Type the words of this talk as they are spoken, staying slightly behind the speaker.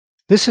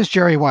This is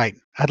Jerry White.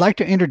 I'd like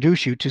to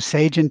introduce you to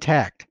Sage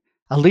Intacct,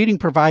 a leading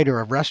provider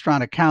of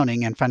restaurant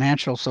accounting and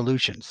financial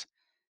solutions.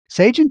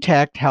 Sage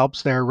Intacct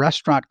helps their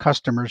restaurant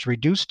customers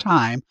reduce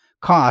time,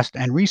 cost,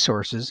 and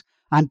resources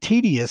on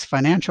tedious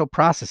financial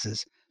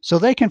processes so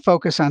they can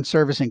focus on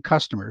servicing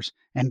customers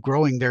and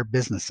growing their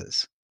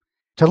businesses.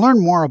 To learn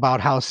more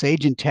about how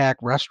Sage Intacct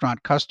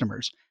restaurant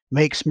customers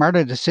make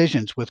smarter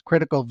decisions with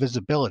critical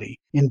visibility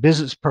in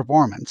business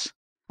performance,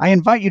 I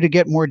invite you to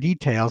get more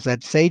details at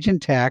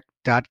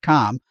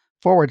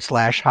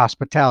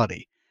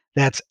sageintacct.com/hospitality.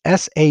 That's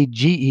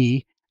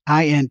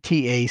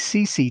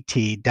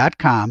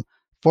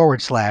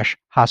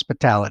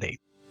SAGEINTACCT.com/hospitality.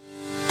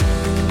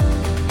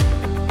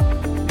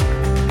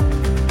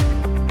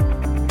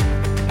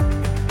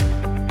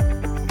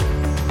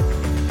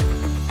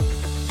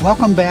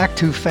 Welcome back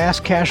to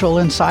Fast Casual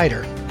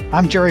Insider.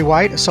 I'm Jerry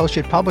White,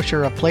 Associate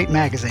Publisher of Plate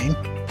Magazine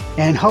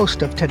and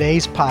host of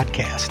today's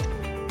podcast.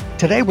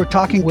 Today we're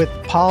talking with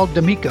Paul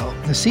D'Amico,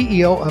 the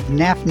CEO of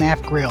Naf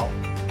Naf Grill,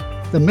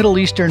 the Middle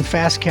Eastern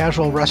fast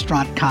casual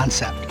restaurant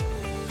concept.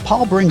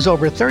 Paul brings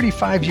over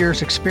 35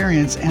 years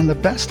experience and the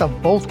best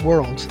of both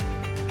worlds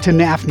to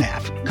Naf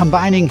Naf,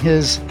 combining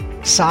his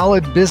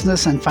solid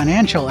business and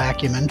financial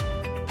acumen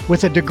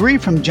with a degree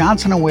from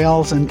Johnson &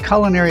 Wales in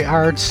culinary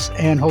arts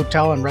and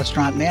hotel and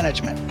restaurant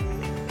management.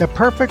 The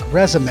perfect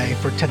resume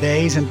for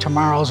today's and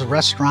tomorrow's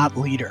restaurant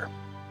leader.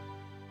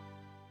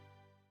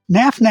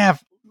 Naf Naf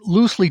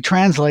loosely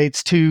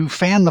translates to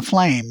fan the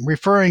flame,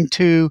 referring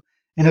to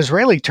an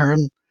Israeli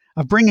term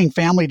of bringing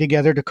family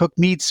together to cook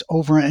meats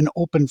over an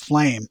open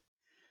flame.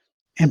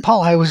 And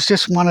Paul, I was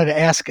just wanted to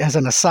ask as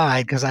an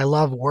aside, because I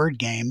love word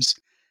games.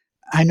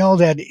 I know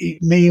that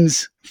it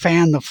means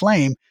fan the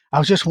flame. I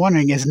was just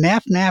wondering, is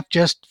Naf Naf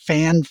just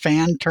fan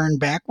turned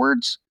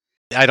backwards?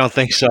 I don't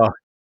think so.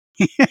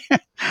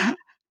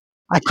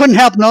 I couldn't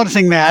help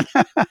noticing that.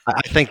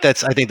 I think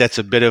that's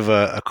a bit of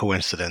a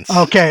coincidence.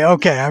 Okay.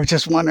 I was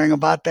just wondering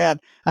about that.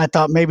 I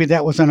thought maybe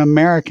that was an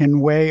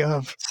American way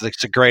of.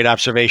 It's a great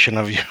observation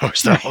of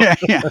yours, though.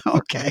 Yeah.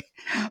 Okay.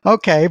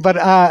 But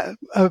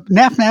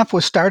Naf Naf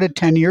was started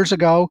 10 years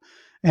ago,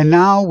 and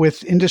now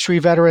with industry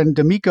veteran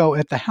D'Amico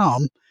at the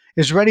helm,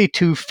 is ready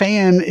to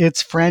fan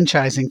its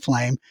franchising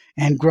flame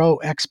and grow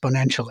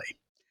exponentially.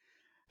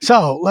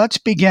 So let's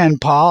begin,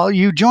 Paul.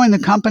 You joined the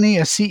company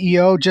as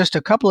CEO just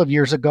a couple of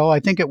years ago.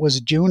 I think it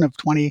was June of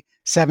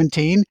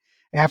 2017,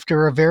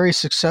 after a very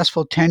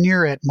successful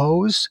tenure at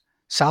Moe's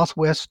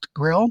Southwest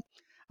Grill.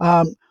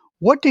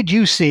 What did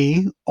you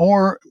see,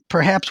 or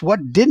perhaps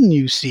what didn't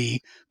you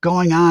see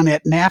going on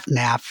at Naf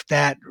Naf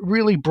that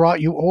really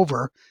brought you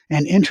over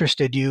and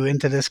interested you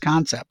into this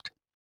concept?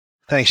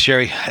 Thanks,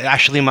 Jerry.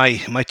 Actually, my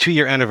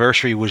 2-year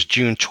anniversary was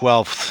June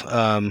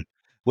 12th,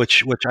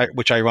 which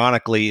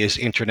ironically is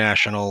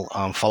International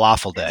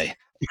Falafel Day.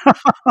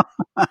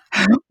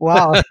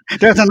 Wow,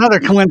 there's another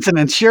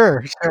coincidence.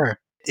 Sure.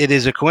 It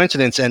is a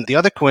coincidence, and the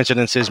other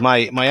coincidence is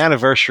my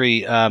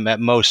anniversary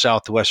at Moe's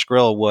Southwest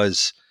Grill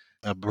was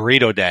a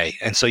burrito day,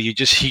 and so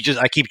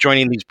I keep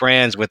joining these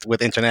brands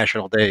with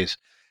international days.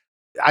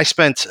 I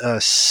spent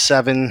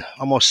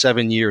almost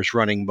 7 years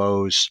running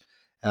Moe's.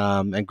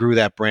 And grew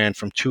that brand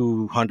from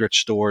 200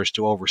 stores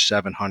to over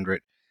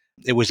 700.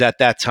 It was at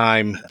that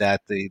time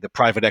that the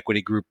private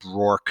equity group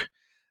Roark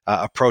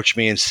approached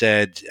me and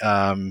said,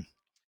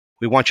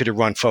 we want you to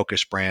run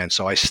Focus Brands.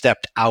 So I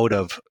stepped out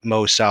of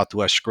Moe's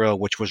Southwest Grill,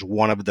 which was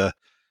one of the,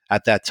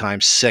 at that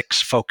time,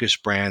 6 Focus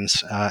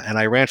Brands. And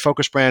I ran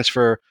Focus Brands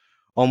for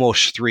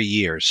almost 3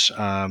 years.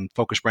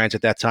 Focus Brands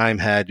at that time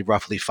had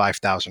roughly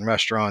 5,000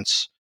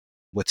 restaurants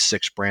with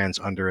 6 brands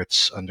under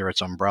its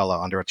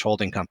umbrella, under its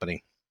holding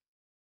company.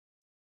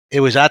 It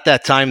was at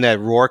that time that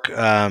Roark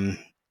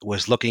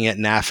was looking at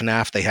Naf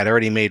Naf. They had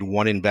already made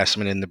one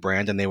investment in the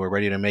brand, and they were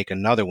ready to make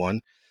another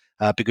one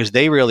because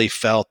they really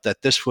felt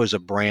that this was a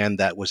brand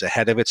that was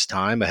ahead of its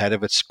time, ahead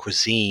of its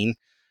cuisine,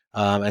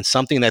 and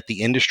something that the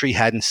industry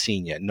hadn't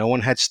seen yet. No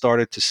one had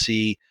started to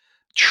see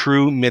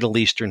true Middle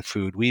Eastern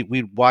food.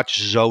 We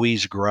watched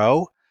Zoe's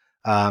grow,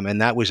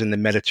 and that was in the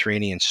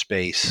Mediterranean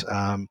space.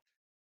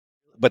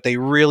 But they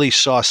really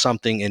saw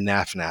something in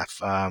Naf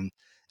Naf.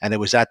 And it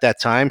was at that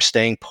time,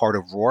 staying part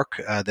of Roark,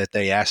 that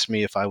they asked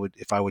me if I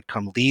would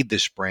come lead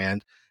this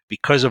brand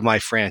because of my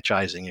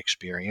franchising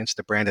experience.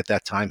 The brand at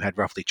that time had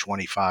roughly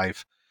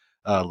 25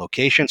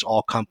 locations,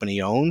 all company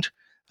owned.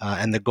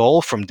 And the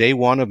goal from day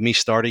one of me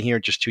starting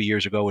here just 2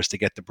 years ago was to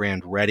get the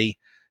brand ready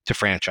to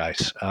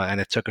franchise. And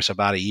it took us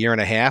about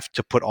 1.5 years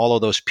to put all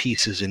of those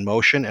pieces in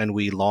motion. And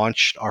we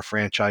launched our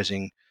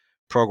franchising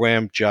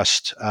program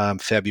just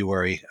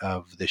February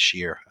of this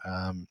year.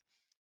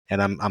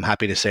 And I'm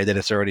happy to say that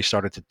it's already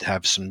started to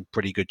have some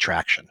pretty good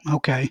traction.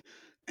 Okay.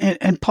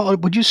 And Paul,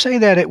 would you say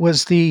that it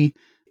was the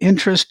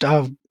interest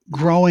of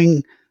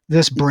growing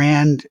this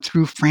brand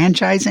through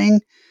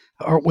franchising,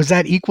 or was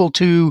that equal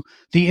to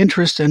the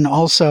interest in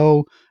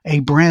also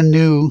a brand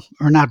new,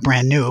 or not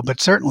brand new,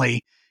 but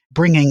certainly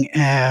bringing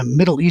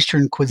Middle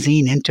Eastern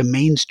cuisine into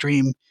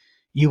mainstream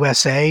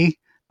USA?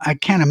 I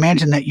can't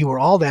imagine that you were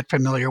all that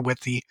familiar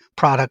with the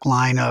product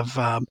line of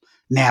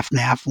Naf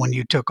Naf when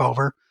you took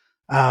over.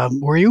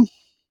 Were you?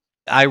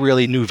 I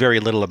really knew very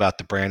little about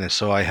the brand, and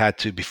so I had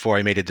to, before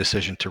I made a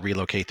decision to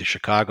relocate to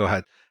Chicago,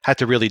 had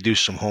to really do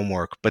some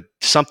homework. But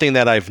something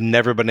that I've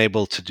never been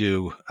able to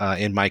do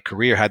in my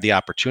career, had the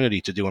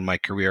opportunity to do in my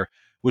career,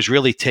 was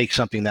really take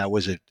something that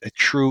was a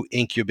true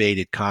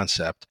incubated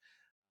concept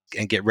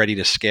and get ready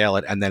to scale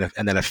it, and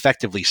then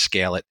effectively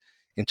scale it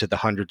into the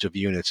hundreds of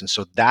units. And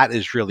so that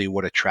is really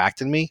what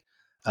attracted me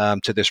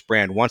to this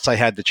brand. Once I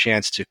had the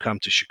chance to come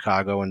to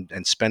Chicago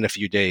and spend a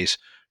few days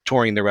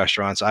touring the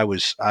restaurants, I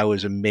was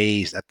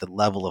amazed at the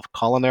level of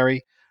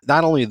culinary,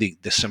 not only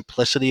the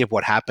simplicity of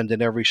what happened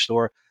in every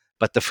store,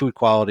 but the food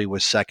quality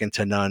was second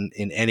to none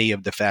in any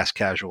of the fast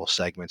casual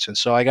segments. And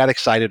so I got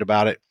excited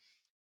about it.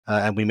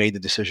 And we made the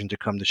decision to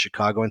come to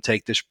Chicago and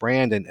take this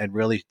brand and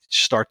really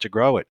start to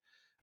grow it.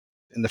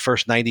 In the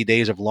first 90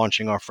 days of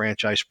launching our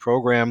franchise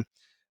program,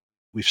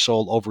 we've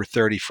sold over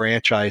 30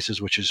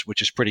 franchises, which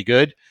is pretty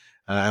good.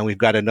 And we've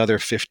got another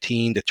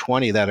 15 to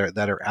 20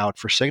 that are out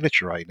for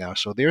signature right now.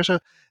 So there was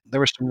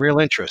some real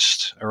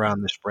interest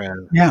around this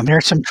brand. Yeah,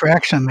 there's some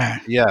traction there.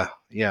 Yeah,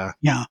 yeah.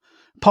 Yeah.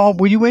 Paul,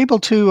 were you able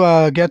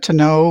to get to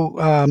know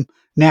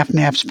Naf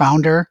Naf's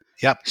founder,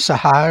 Yep.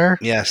 Sahar,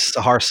 Yes,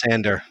 Sahar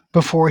Sander.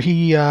 before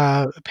he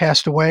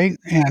passed away,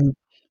 and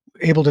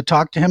able to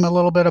talk to him a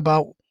little bit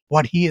about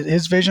what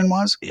his vision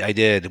was? I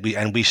did.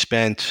 We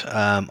spent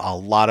a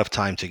lot of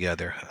time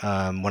together.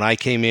 When I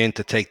came in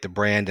to take the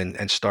brand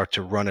and start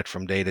to run it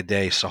from day to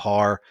day,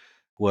 Sahar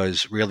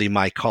was really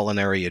my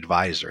culinary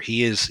advisor.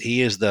 He was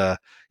the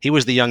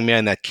young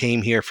man that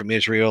came here from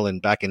Israel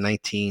and back in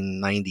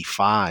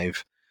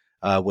 1995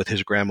 with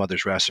his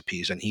grandmother's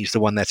recipes, and he's the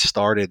one that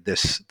started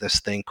this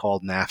thing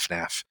called Naf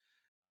Naf.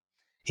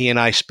 He and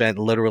I spent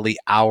literally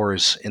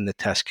hours in the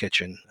test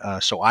kitchen,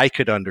 so I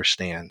could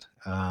understand.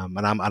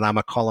 And I'm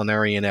a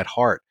culinarian at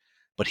heart,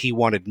 but he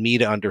wanted me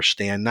to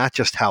understand not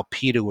just how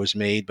pita was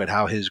made, but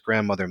how his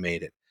grandmother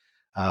made it.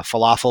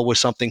 Falafel was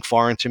something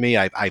foreign to me.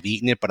 I've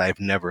eaten it, but I've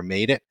never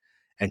made it.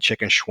 And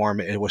chicken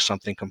shawarma, it was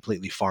something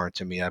completely foreign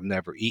to me. I've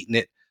never eaten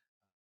it,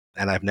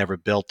 and I've never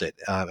built it.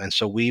 And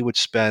so we would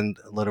spend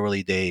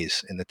literally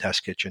days in the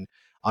test kitchen,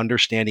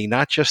 understanding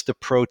not just the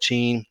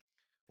protein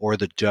or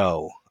the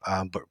dough,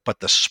 but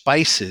the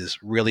spices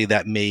really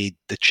that made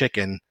the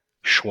chicken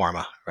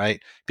shawarma, right?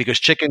 Because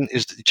chicken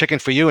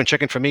for you and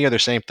chicken for me are the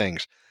same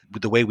things.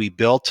 The way we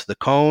built the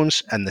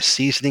cones and the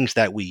seasonings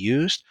that we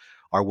used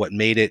are what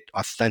made it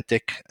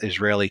authentic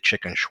Israeli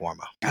chicken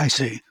shawarma. I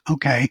see.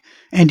 Okay.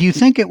 And do you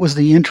think it was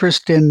the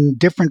interest in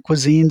different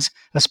cuisines,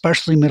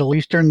 especially Middle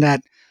Eastern,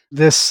 that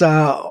this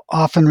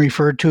often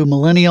referred to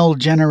millennial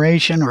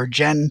generation or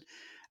Gen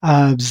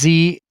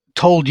Z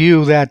told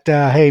you that,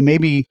 hey,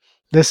 maybe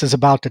this is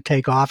about to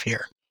take off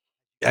here?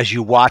 As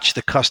you watch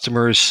the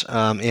customers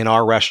in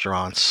our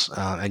restaurants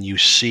and you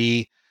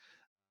see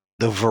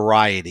the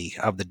variety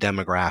of the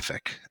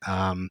demographic,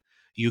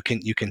 you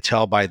can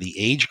tell by the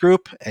age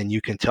group and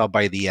you can tell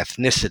by the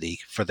ethnicity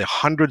for the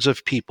hundreds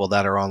of people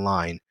that are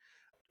online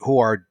who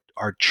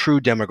our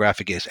true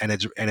demographic is, and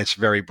it's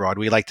very broad.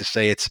 We like to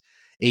say it's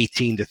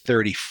 18 to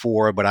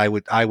 34, but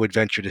I would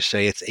venture to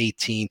say it's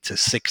 18 to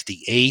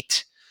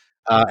 68,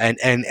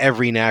 and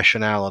every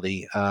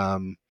nationality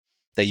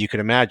that you can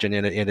imagine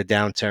in a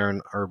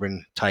downtown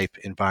urban type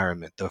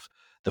environment.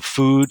 The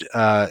food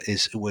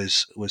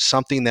was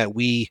something that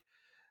we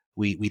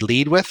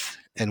lead with,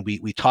 and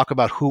we talk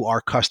about who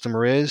our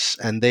customer is,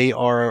 and they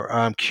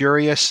are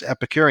curious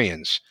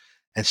Epicureans.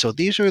 And so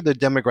these are the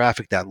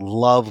demographic that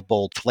love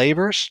bold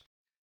flavors.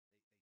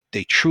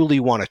 They truly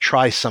want to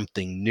try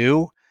something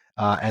new,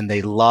 and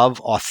they love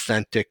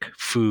authentic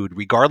food,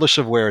 regardless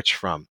of where it's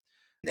from.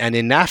 And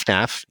in Naf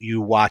Naf, you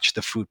watch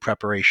the food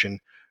preparation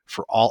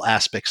for all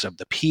aspects of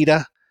the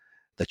pita,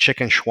 the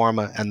chicken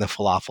shawarma, and the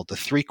falafel, the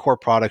three core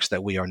products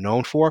that we are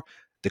known for.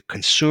 The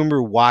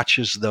consumer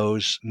watches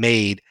those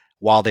made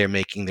while they're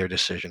making their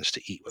decisions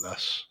to eat with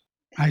us.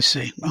 I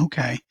see.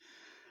 Okay.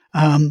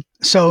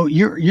 So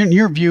in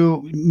your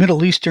view,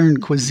 Middle Eastern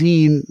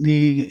cuisine,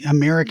 the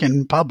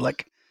American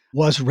public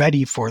was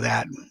ready for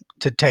that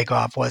to take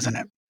off, wasn't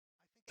it?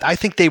 I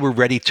think they were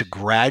ready to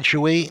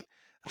graduate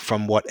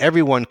from what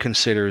everyone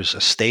considers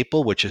a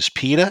staple, which is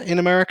pita in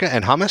America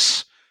and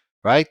hummus,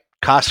 right?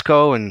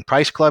 Costco and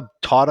Price Club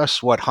taught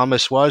us what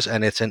hummus was,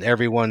 and it's in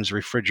everyone's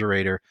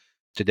refrigerator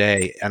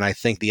today. And I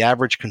think the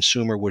average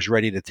consumer was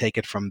ready to take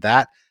it from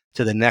that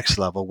to the next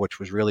level, which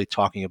was really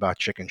talking about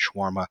chicken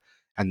shawarma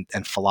and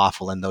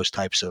falafel and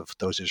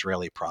those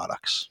Israeli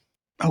products.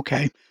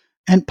 Okay.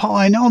 And Paul,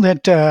 I know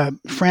that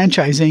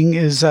franchising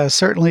is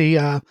certainly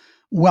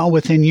well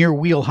within your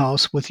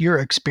wheelhouse with your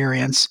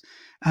experience.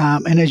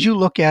 And as you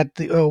look at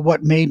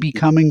what may be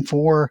coming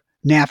for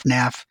Naf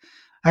Naf,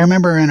 I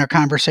remember in a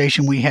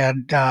conversation we had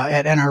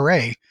at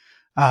NRA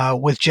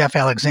with Jeff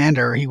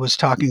Alexander, he was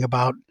talking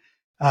about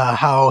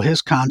how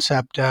his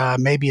concept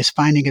maybe is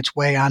finding its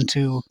way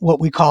onto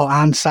what we call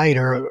on-site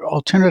or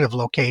alternative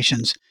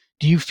locations.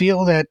 Do you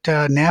feel that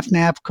Naf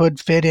Naf could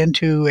fit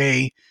into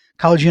a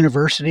college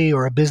university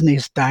or a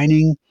business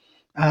dining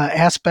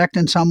aspect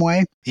in some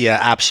way? Yeah,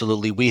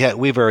 absolutely.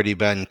 We've already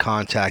been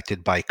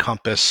contacted by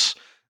Compass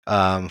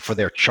for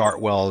their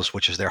Chartwells,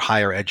 which is their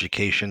higher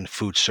education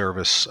food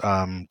service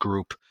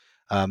group.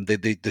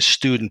 The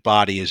student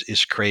body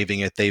is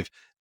craving it. They've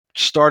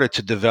started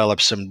to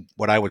develop some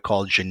what I would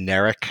call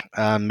generic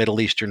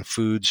Middle Eastern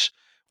foods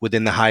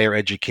within the higher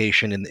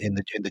education in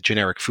the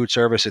generic food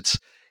service.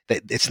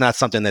 It's not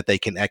something that they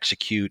can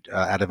execute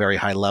at a very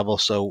high level.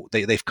 So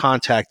they've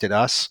contacted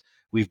us.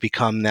 We've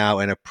become now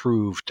an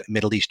approved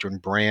Middle Eastern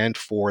brand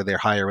for their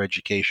higher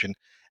education,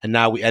 and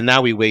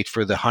now we wait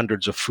for the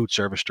hundreds of food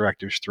service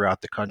directors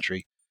throughout the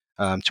country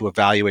to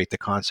evaluate the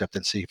concept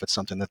and see if it's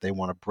something that they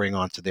want to bring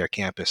onto their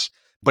campus.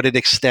 But it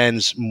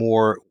extends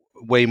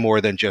way more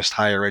than just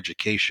higher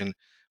education.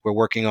 We're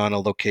working on a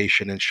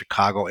location in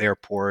Chicago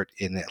Airport,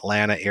 in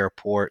Atlanta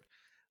Airport,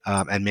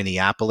 and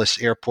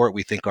Minneapolis Airport.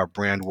 We think our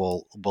brand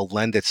will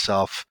lend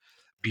itself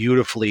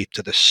beautifully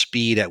to the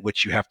speed at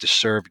which you have to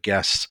serve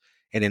guests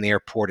in an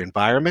airport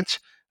environment.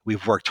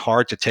 We've worked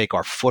hard to take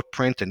our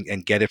footprint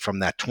and get it from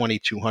that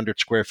 2,200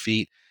 square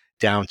feet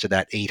down to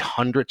that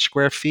 800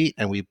 square feet.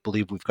 And we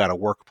believe we've got a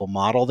workable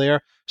model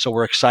there. So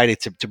we're excited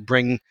to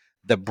bring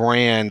the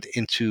brand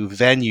into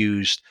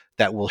venues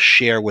that will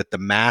share with the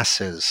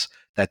masses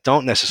that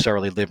don't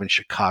necessarily live in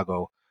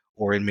Chicago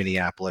or in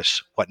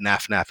Minneapolis what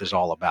NAFNAF is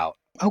all about.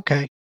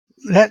 Okay.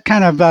 That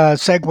kind of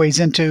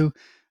segues into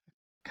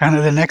kind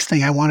of the next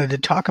thing I wanted to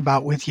talk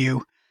about with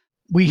you.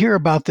 We hear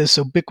about this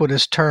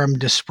ubiquitous term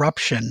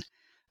disruption.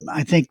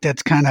 I think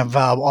that's kind of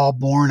all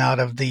born out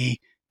of the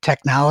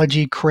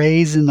technology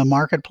craze in the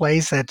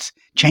marketplace that's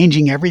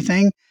changing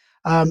everything.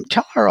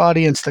 Tell our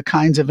audience the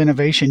kinds of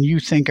innovation you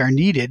think are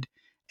needed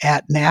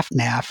at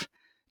NAFNAF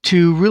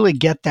to really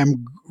get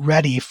them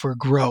ready for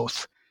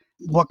growth.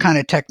 What kind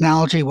of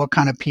technology, what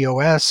kind of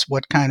POS,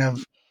 what kind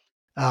of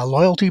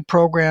loyalty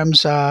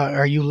programs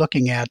are you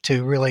looking at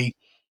to really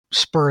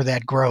spur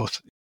that growth?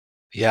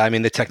 Yeah, I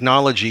mean, the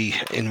technology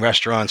in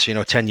restaurants,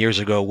 10 years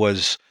ago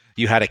was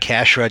you had a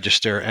cash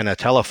register and a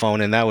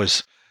telephone, and that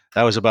was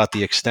about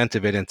the extent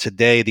of it. And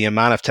today, the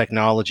amount of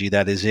technology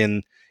that is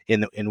in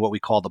what we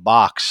call the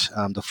box,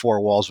 the four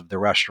walls of the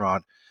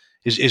restaurant,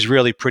 is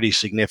really pretty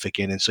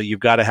significant. And so you've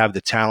got to have the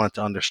talent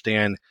to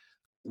understand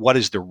what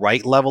is the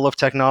right level of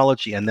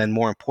technology, and then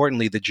more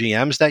importantly, the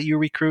GMs that you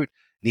recruit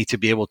need to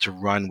be able to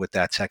run with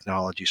that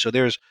technology. So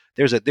there's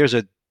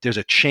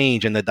a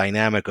change in the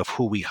dynamic of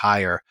who we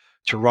hire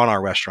to run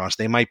our restaurants.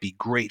 They might be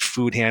great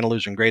food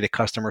handlers and great at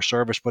customer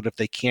service, but if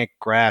they can't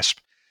grasp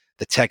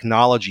the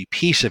technology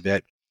piece of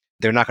it,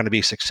 they're not going to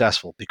be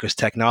successful, because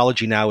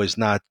technology now is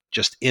not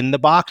just in the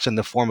box in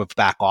the form of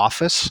back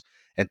office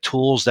and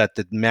tools that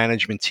the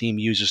management team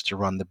uses to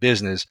run the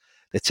business.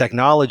 The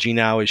technology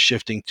now is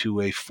shifting to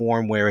a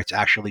form where it's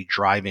actually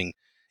driving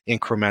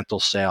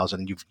incremental sales,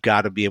 and you've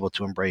got to be able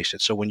to embrace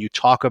it. So when you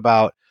talk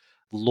about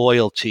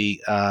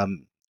loyalty,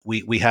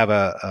 we have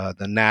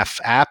the NAF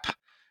app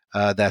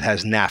that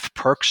has NAF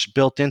perks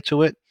built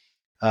into it,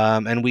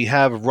 and we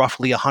have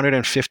roughly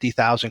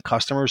 150,000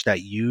 customers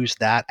that use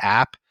that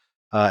app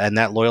and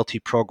that loyalty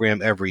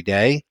program every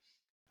day.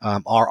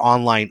 Our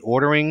online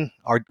ordering,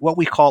 our what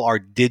we call our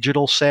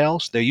digital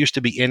sales. There used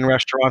to be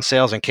in-restaurant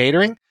sales and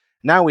catering.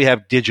 Now we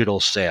have digital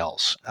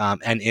sales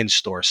and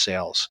in-store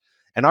sales,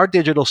 and our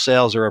digital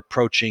sales are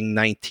approaching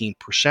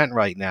 19%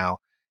 right now,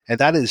 and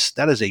that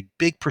is a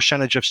big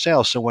percentage of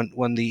sales. So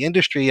when the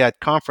industry at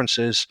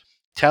conferences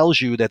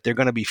tells you that they're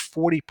going to be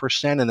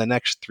 40% in the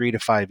next 3 to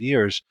 5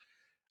 years,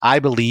 I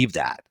believe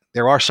that.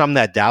 There are some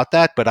that doubt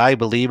that, but I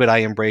believe it. I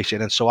embrace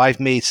it. And so I've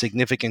made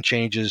significant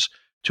changes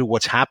to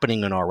what's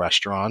happening in our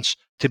restaurants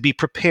to be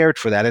prepared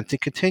for that and to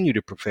continue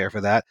to prepare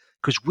for that,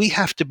 because we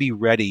have to be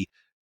ready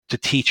to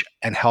teach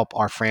and help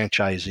our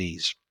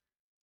franchisees.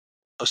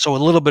 So a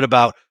little bit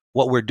about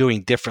what we're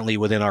doing differently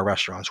within our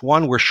restaurants.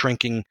 One, we're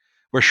shrinking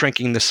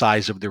the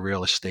size of the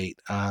real estate.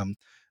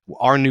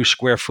 Our new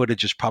square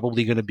footage is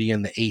probably going to be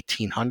in the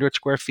 1,800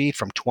 square feet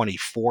from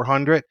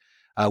 2,400.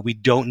 We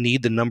don't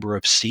need the number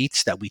of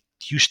seats that we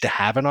used to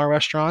have in our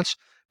restaurants,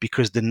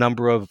 because the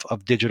number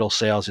of digital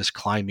sales is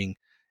climbing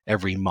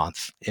every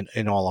month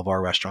in all of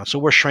our restaurants. So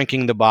we're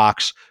shrinking the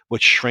box,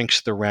 which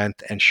shrinks the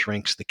rent and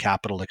shrinks the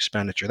capital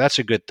expenditure. That's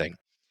a good thing.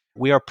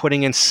 We are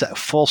putting in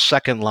full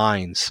second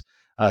lines.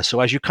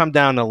 So as you come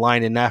down the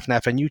line in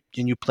NAFNAF and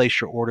you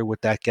place your order with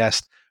that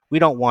guest, we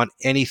don't want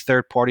any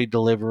third party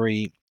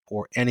delivery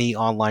or any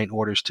online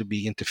orders to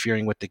be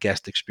interfering with the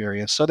guest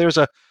experience. So there's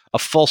a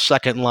full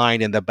second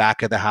line in the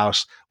back of the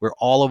house where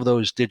all of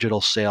those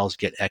digital sales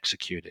get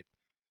executed,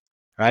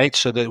 right?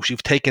 So that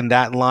we've taken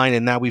that line,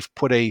 and now we've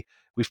put a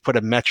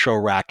Metro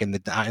rack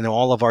in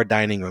all of our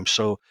dining rooms.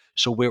 So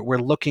we're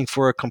looking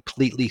for a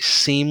completely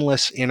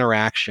seamless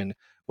interaction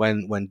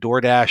when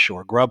DoorDash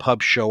or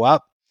Grubhub show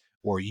up,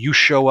 or you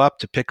show up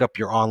to pick up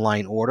your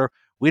online order.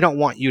 We don't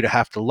want you to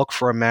have to look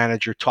for a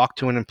manager, talk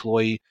to an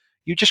employee.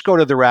 You just go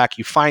to the rack,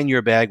 you find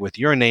your bag with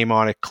your name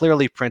on it,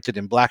 clearly printed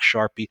in black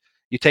Sharpie.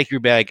 You take your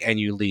bag and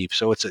you leave.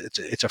 So it's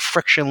a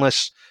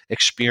frictionless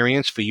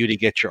experience for you to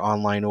get your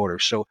online order.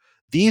 So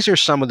These are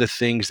some of the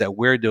things that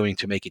we're doing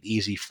to make it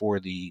easy for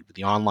the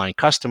online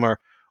customer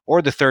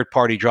or the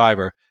third-party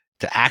driver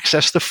to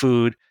access the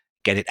food,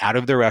 get it out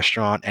of the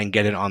restaurant, and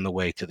get it on the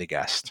way to the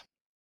guest.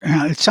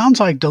 It sounds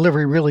like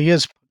delivery really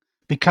is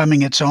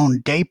becoming its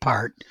own day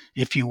part,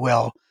 if you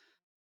will.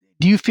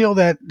 Do you feel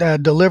that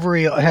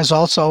delivery has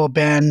also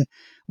been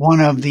one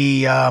of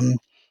the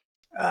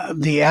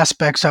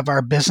aspects of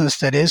our business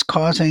that is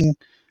causing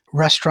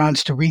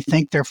restaurants to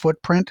rethink their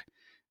footprint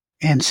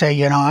and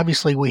say,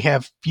 obviously we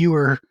have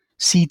fewer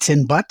seats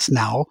and butts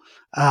now.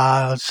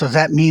 So does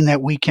that mean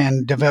that we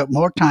can devote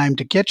more time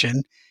to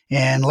kitchen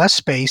and less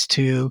space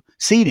to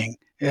seating?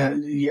 Are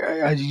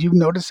you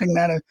noticing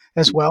that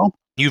as well?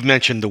 You've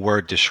mentioned the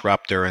word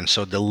disruptor, and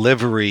so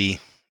delivery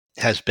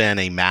has been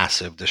a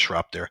massive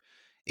disruptor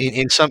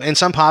in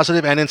some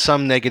positive and in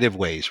some negative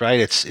ways,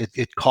 right?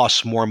 It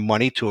costs more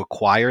money to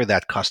acquire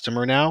that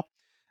customer now.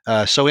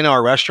 So in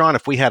our restaurant,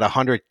 if we had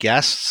 100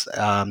 guests,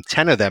 10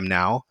 of them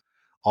now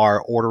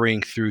are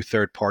ordering through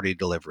third-party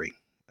delivery,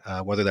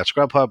 whether that's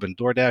Grubhub and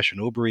DoorDash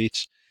and Uber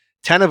Eats.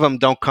 10 of them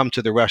don't come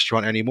to the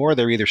restaurant anymore.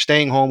 They're either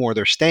staying home or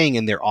they're staying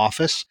in their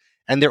office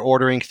and they're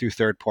ordering through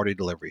third-party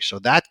delivery. So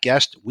that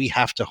guest we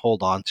have to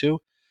hold on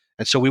to.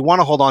 And so we want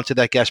to hold on to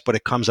that guest, but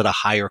it comes at a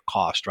higher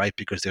cost, right?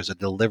 Because there's a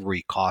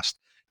delivery cost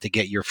to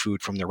get your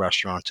food from the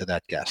restaurant to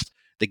that guest.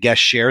 The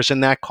guest shares in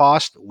that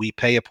cost. We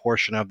pay a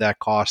portion of that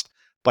cost,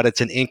 but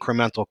it's an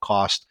incremental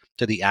cost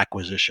to the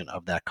acquisition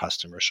of that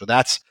customer. So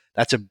that's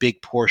a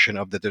big portion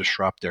of the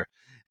disruptor.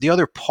 The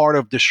other part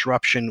of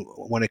disruption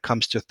when it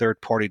comes to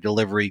third-party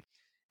delivery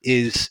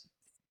is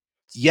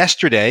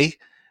yesterday,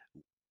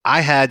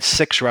 I had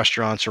 6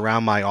 restaurants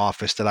around my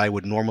office that I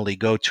would normally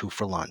go to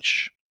for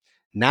lunch.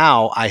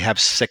 Now I have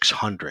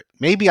 600.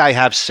 Maybe I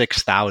have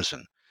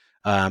 6,000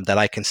 that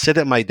I can sit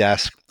at my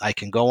desk. I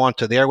can go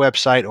onto their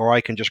website or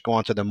I can just go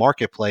onto the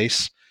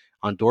marketplace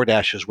on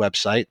DoorDash's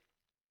website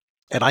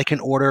and I can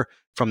order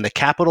from the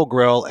Capitol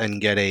Grill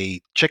and get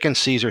a chicken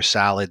Caesar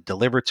salad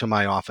delivered to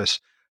my office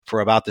for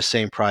about the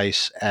same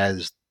price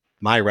as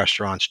my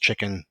restaurant's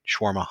chicken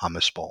shawarma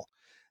hummus bowl.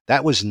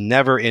 That was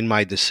never in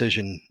my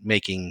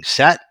decision-making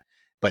set,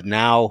 but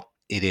now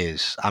it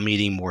is. I'm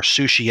eating more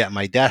sushi at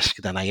my desk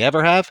than I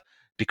ever have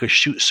because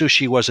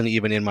sushi wasn't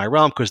even in my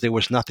realm because there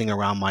was nothing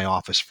around my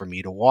office for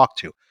me to walk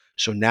to.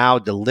 So now,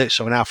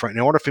 in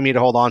order for me to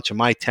hold on to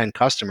my 10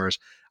 customers,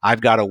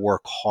 I've got to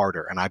work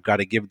harder and I've got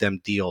to give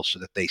them deals so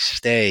that they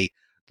stay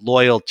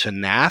loyal to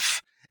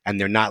NAF and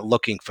they're not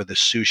looking for the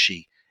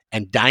sushi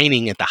and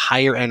dining at the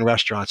higher end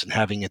restaurants and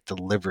having it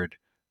delivered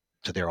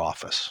to their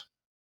office.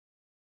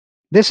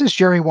 This is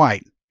Jerry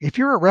White. If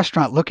you're a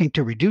restaurant looking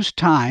to reduce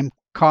time,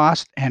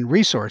 cost, and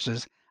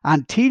resources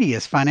on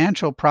tedious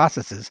financial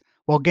processes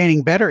while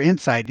gaining better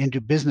insight into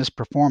business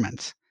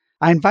performance,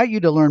 I invite you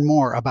to learn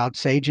more about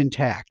Sage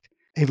Intacct,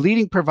 a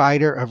leading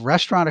provider of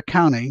restaurant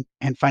accounting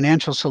and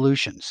financial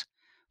solutions.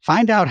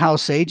 Find out how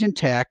Sage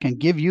Intacct can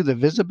give you the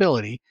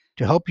visibility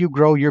to help you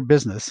grow your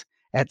business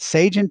at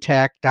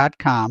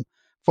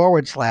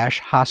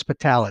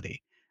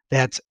sageintacct.com/hospitality.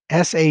 That's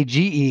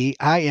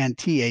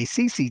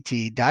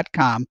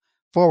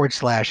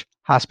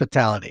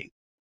SAGEINTACCT.com/hospitality.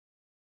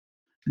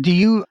 Do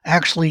you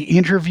actually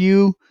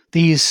interview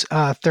these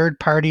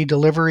third-party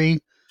delivery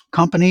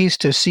companies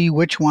to see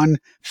which one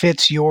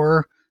fits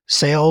your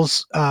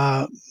sales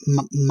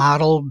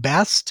model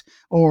best?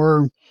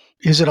 Or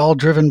is it all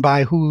driven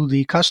by who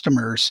the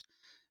customers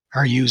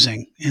are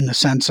using in the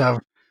sense of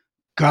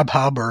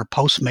Grubhub or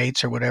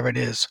Postmates or whatever it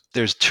is?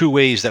 There's 2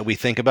 ways that we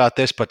think about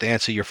this, but to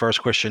answer your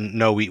first question,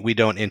 no, we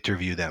don't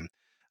interview them.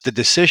 The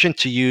decision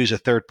to use a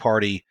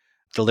third-party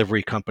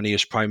delivery company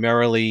is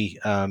primarily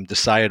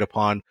decided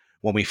upon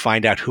when we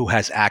find out who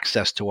has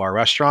access to our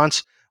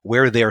restaurants,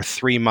 where their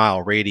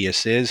 3-mile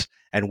radius is,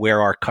 and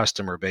where our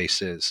customer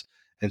base is.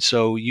 And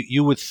so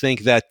you would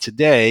think that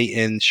today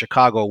in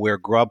Chicago, where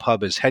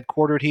Grubhub is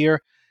headquartered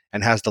here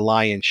and has the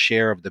lion's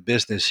share of the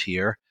business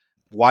here,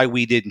 why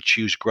we didn't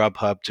choose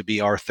Grubhub to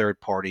be our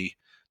third-party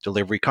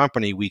delivery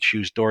company. We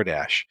choose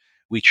DoorDash.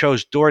 We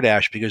chose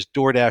DoorDash because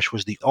DoorDash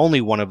was the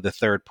only one of the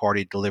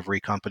third-party delivery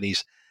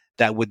companies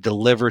that would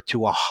deliver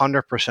to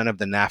 100% of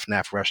the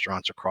NAFNAF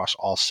restaurants across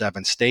all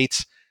 7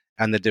 states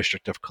and the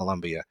District of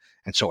Columbia.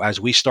 And so as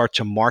we start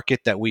to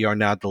market that we are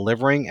now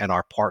delivering and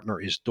our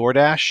partner is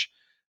DoorDash,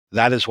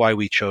 that is why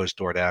we chose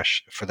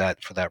DoorDash for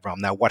that realm.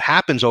 Now, what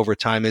happens over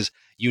time is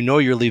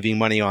you're leaving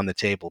money on the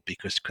table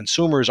because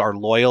consumers are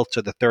loyal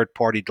to the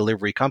third-party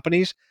delivery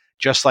companies,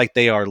 just like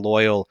they are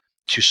loyal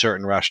to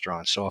certain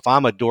restaurants. So if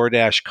I'm a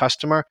DoorDash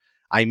customer,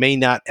 I may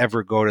not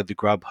ever go to the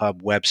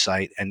Grubhub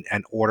website and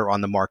order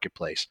on the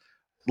marketplace.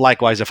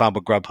 Likewise, if I'm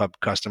a Grubhub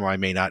customer, I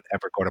may not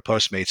ever go to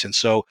Postmates. And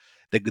so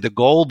the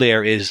goal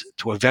there is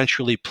to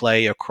eventually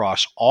play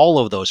across all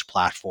of those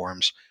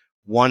platforms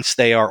once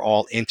they are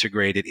all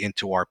integrated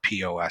into our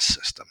POS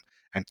system.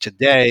 And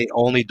today,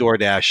 only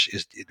DoorDash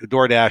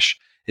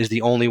is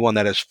the only one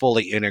that is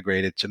fully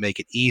integrated to make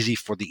it easy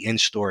for the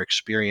in-store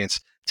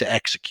experience to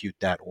execute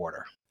that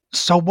order.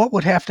 So what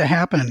would have to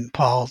happen,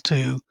 Paul,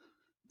 to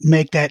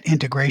make that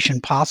integration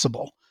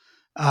possible?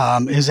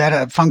 Is that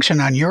a function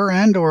on your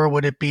end, or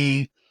would it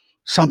be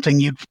something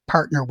you'd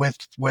partner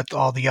with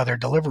all the other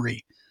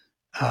delivery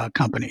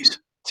companies?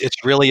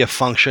 It's really a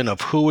function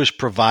of who is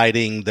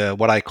providing the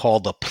what I call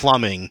the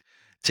plumbing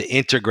to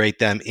integrate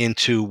them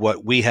into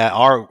what we have.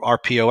 Our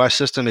POS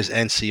system is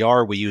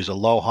NCR. We use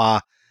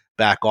Aloha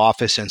back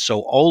office, and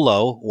so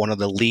Olo, one of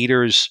the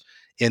leaders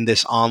in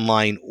this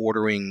online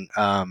ordering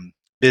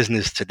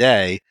business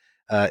today,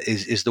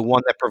 is the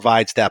one that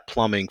provides that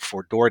plumbing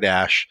for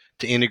DoorDash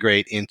to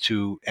integrate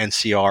into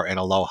NCR and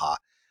Aloha.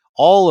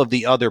 All of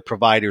the other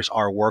providers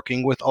are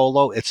working with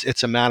Olo.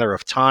 It's a matter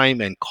of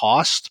time and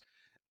cost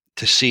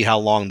to see how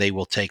long they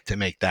will take to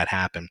make that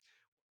happen.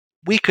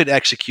 We could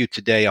execute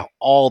today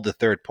all the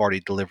third party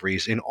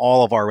deliveries in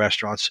all of our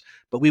restaurants,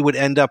 but we would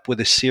end up with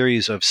a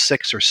series of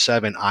 6 or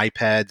 7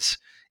 iPads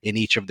in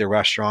each of the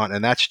restaurant.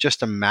 And that's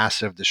just a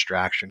massive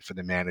distraction for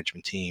the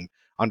management team,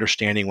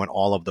 understanding when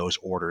all of those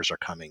orders are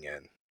coming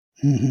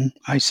in.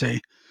 I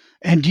see.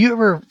 And do you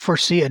ever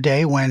foresee a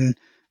day when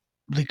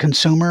the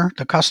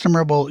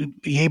customer will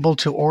be able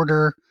to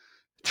order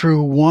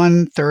through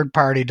one third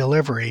party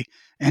delivery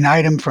an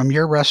item from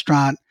your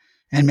restaurant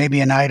and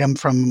maybe an item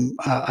from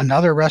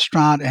another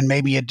restaurant and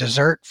maybe a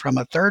dessert from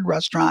a third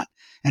restaurant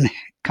and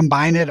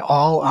combine it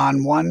all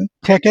on one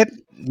ticket?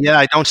 Yeah,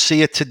 I don't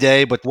see it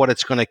today, but what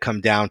it's going to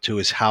come down to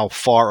is how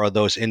far are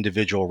those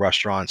individual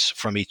restaurants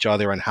from each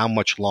other and how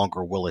much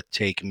longer will it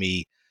take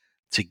me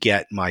to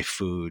get my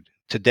food.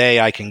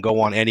 Today, I can go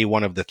on any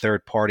one of the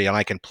third party and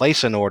I can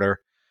place an order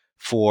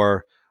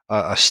for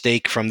a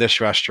steak from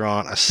this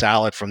restaurant, a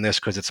salad from this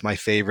because it's my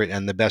favorite,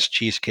 and the best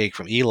cheesecake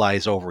from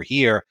Eli's over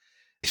here.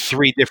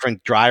 3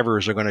 different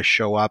drivers are going to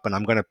show up, and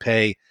I'm going to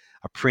pay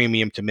a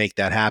premium to make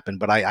that happen.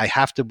 But I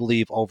have to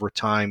believe over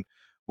time,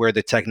 where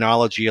the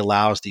technology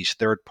allows these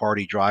third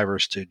party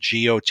drivers to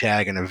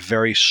geotag in a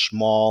very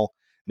small,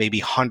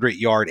 maybe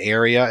 100-yard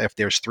area, if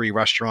there's 3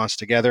 restaurants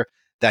together,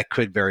 that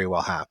could very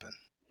well happen.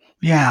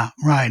 Yeah,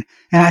 right.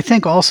 And I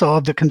think also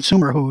of the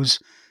consumer who's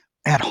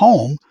at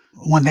home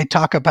when they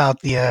talk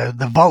about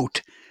the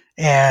vote,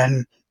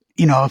 and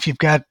if you've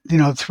got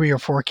 3 or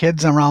 4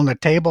 kids around the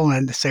table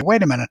and they say,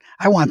 "Wait a minute,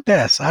 I want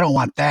this, I don't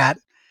want that,"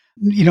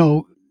 you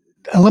know,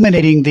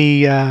 eliminating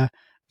the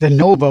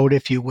no vote,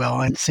 if you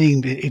will, and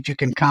seeing if you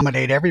can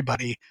accommodate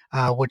everybody,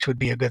 which would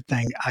be a good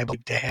thing, I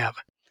believe, to have.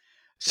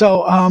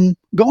 So,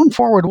 going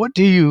forward, what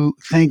do you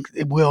think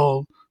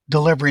will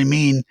delivery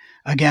mean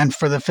again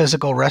for the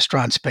physical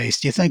restaurant space?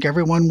 Do you think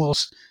everyone will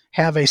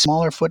have a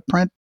smaller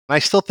footprint? I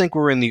still think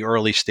we're in the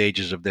early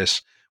stages of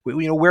this.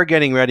 We're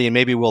getting ready, and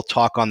maybe we'll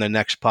talk on the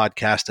next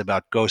podcast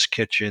about ghost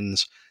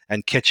kitchens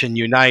and Kitchen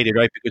United,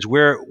 right? Because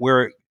we're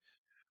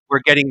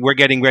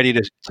getting ready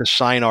to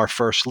sign our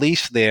first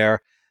lease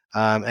there,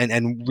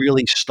 and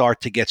really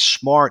start to get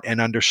smart and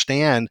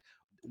understand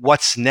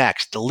what's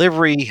next.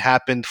 Delivery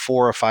happened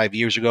 4 or 5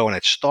 years ago, and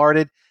it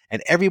started,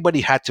 and everybody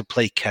had to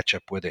play catch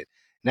up with it.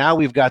 Now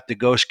we've got the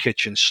ghost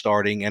kitchen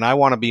starting, and I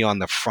want to be on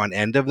the front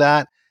end of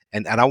that,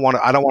 and I don't want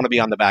to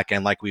be on the back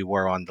end like we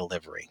were on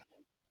delivery.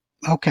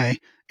 Okay.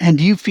 And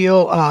do you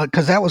feel,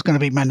 because that was going to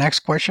be my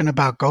next question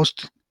about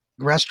ghost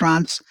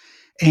restaurants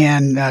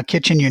and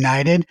Kitchen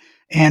United.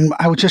 And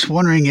I was just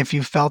wondering if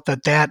you felt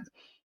that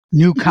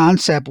new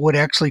concept would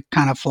actually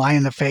kind of fly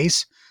in the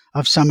face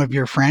of some of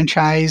your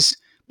franchise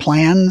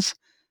plans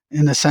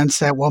in the sense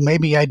that, well,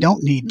 maybe I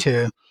don't need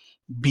to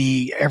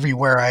be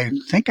everywhere I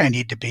think I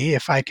need to be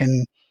if I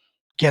can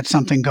get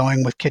something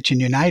going with Kitchen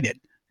United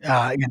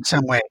in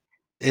some way.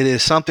 It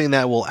is something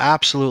that will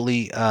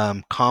absolutely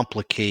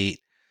complicate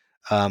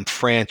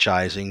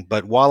franchising.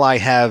 But while I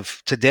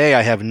have today,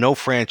 I have no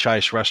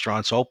franchise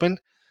restaurants open.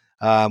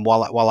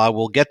 While I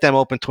will get them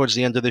open towards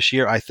the end of this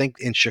year, I think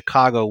in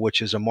Chicago,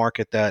 which is a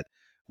market that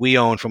we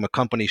own from a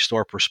company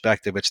store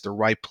perspective, it's the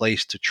right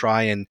place to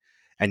try and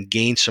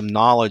gain some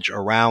knowledge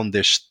around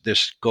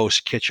this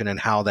ghost kitchen and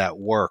how that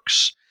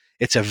works.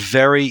 It's a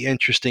very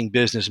interesting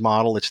business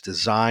model. It's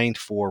designed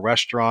for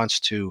restaurants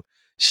to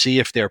see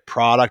if their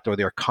product or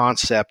their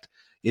concept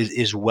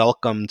is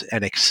welcomed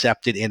and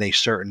accepted in a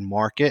certain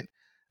market.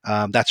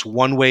 That's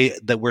one way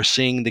that we're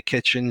seeing the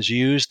kitchens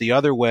used. The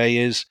other way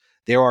is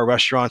there are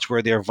restaurants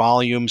where their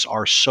volumes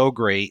are so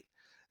great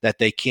that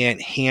they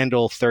can't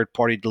handle third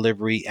party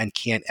delivery and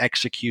can't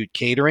execute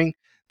catering.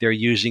 They're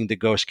using the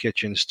ghost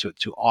kitchens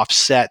to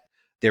offset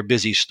their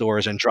busy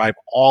stores and drive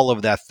all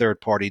of that third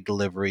party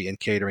delivery and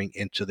catering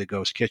into the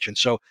ghost kitchen.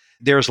 So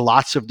there's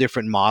lots of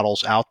different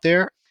models out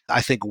there.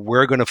 I think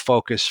we're going to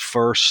focus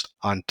first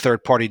on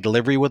third party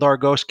delivery with our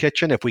ghost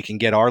kitchen if we can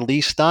get our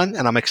lease done.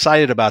 And I'm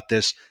excited about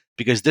this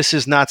because this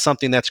is not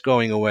something that's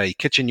going away.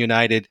 Kitchen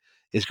United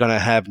is going to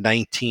have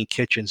 19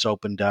 kitchens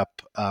opened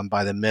up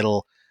by the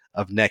middle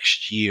of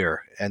next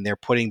year, and they're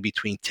putting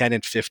between 10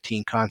 and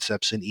 15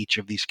 concepts in each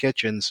of these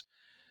kitchens.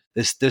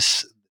 There's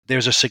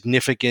a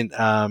significant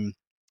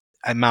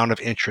amount of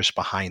interest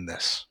behind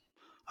this.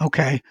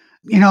 Okay.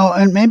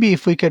 And maybe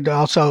if we could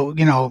also,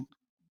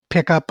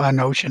 pick up a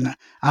notion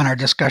on our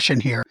discussion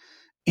here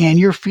and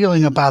your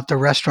feeling about the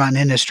restaurant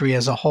industry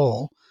as a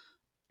whole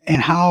and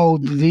how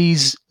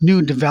these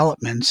new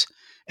developments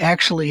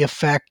actually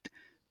affect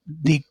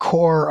the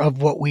core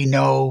of what we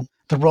know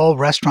the role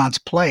restaurants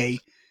play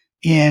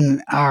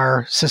in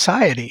our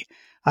society.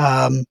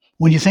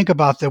 When you think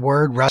about the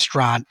word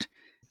restaurant,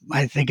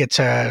 I think it's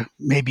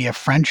maybe a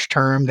French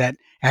term that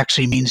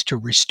actually means to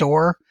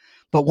restore.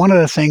 But one of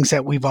the things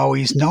that we've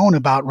always known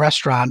about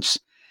restaurants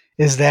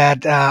is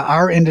that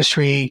our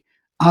industry,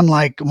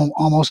 unlike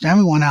almost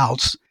everyone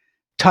else,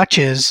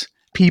 touches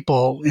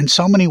people in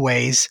so many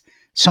ways,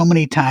 so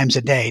many times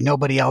a day.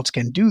 Nobody else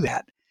can do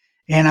that.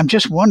 And I'm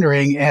just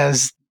wondering,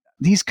 as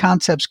these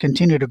concepts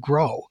continue to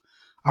grow,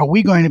 are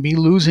we going to be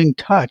losing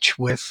touch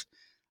with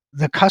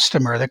the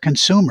customer, the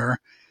consumer,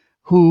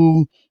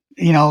 who,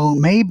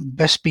 may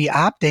best be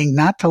opting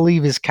not to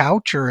leave his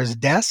couch or his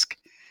desk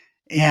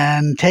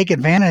and take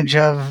advantage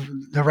of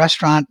the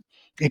restaurant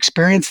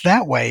experience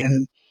that way?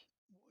 And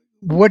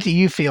what do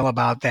you feel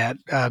about that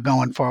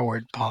going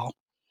forward, Paul?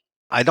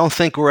 I don't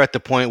think we're at the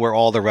point where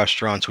all the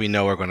restaurants we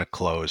know are going to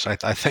close.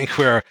 I think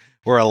we're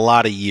a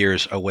lot of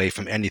years away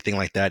from anything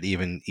like that,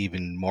 even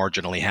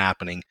marginally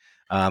happening.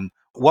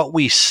 What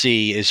we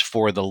see is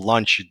for the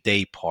lunch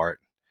day part,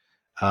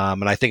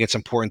 and I think it's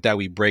important that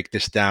we break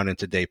this down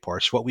into day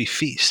parts. What we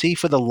see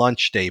for the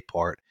lunch day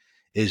part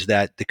is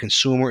that the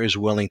consumer is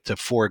willing to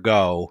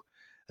forego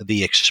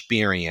the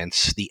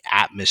experience, the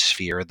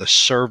atmosphere, the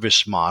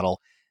service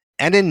model,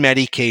 and in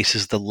many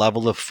cases, the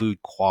level of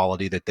food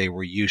quality that they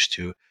were used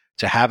to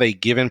have a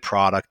given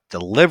product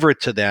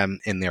delivered to them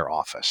in their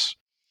office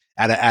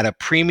at a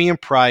premium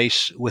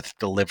price with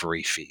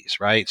delivery fees,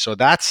 right? So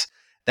that's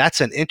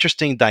an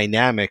interesting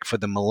dynamic for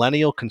the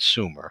millennial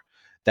consumer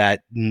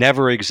that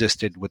never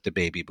existed with the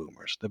baby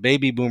boomers. The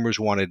baby boomers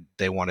wanted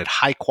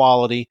high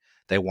quality,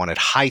 they wanted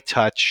high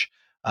touch,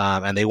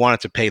 and they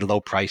wanted to pay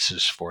low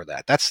prices for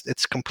that.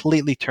 It's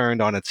completely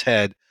turned on its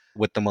head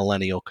with the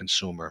millennial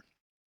consumer.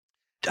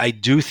 I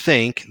do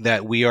think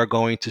that we are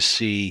going to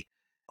see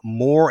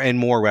more and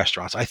more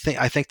restaurants. I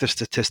think the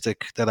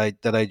statistic that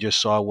I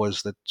just saw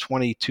was that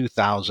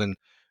 22,000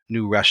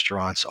 new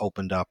restaurants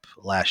opened up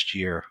last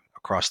year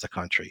across the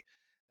country.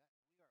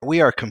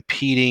 We are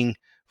competing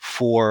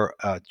for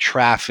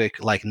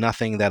traffic like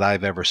nothing that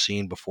I've ever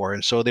seen before.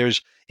 And so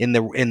there's in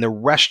the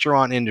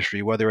restaurant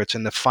industry, whether it's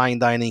in the fine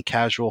dining,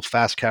 casual,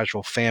 fast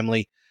casual,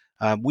 family,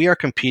 we are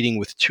competing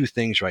with two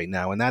things right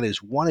now, and that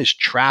is one is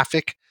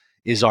traffic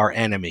is our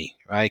enemy,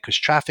 right? Because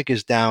traffic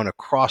is down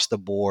across the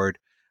board,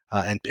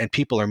 and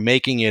people are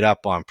making it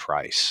up on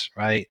price,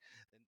 right?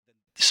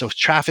 So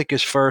traffic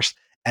is first,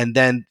 and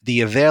then the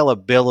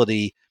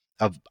availability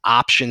of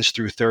options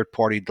through third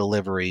party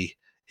delivery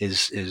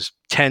is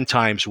 10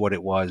 times what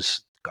it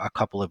was a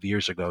couple of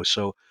years ago.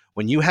 So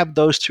when you have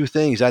those two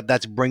things,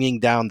 that's bringing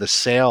down the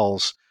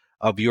sales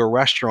of your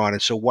restaurant.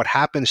 And so what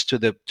happens to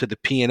the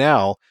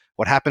P&L,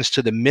 what happens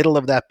to the middle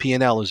of that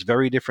P&L is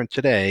very different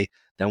today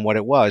than what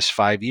it was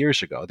 5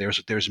 years ago. There's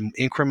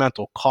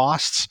incremental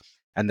costs,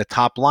 and the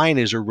top line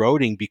is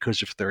eroding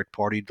because of third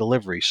party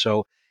delivery.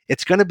 So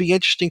it's going to be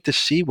interesting to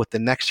see what the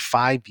next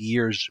 5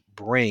 years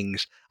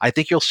brings. I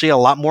think you'll see a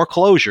lot more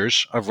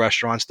closures of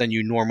restaurants than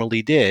you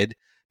normally did,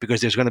 because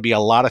there's going to be a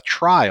lot of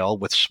trial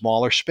with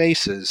smaller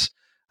spaces.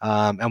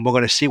 And we're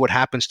going to see what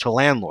happens to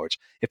landlords.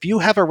 If you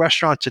have a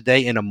restaurant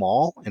today in a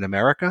mall in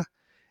America,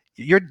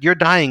 you're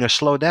dying a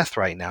slow death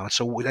right now. And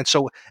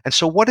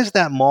so what is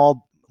that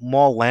mall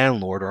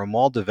landlord or a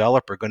mall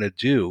developer going to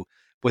do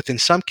with, in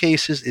some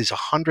cases, is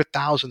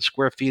 100,000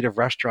 square feet of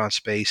restaurant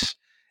space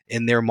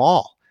in their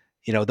mall?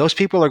 Those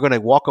people are going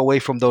to walk away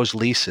from those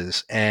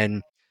leases,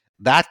 and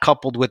that,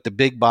 coupled with the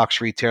big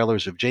box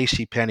retailers of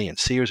J.C. Penney and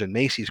Sears and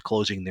Macy's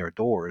closing their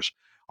doors,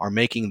 are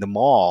making the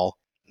mall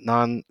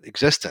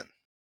non-existent.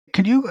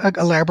 Can you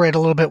elaborate a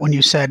little bit when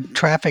you said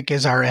traffic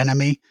is our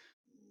enemy?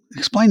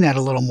 Explain that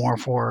a little more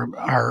for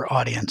our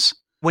audience.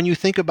 When you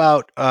think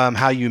about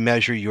how you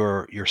measure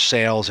your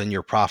sales and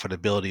your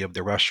profitability of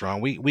the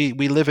restaurant, we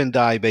live and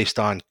die based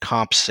on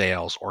comp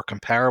sales or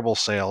comparable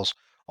sales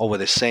over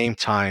the same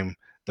time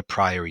the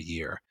prior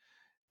year.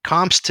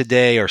 Comps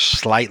today are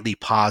slightly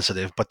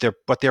positive, but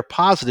they're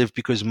positive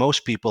because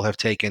most people have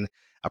taken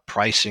a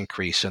price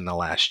increase in the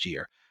last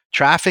year.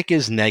 Traffic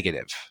is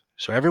negative,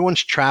 so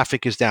everyone's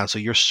traffic is down. So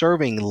you're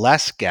serving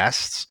less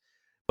guests,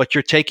 but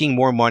you're taking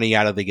more money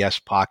out of the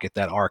guest pocket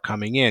that are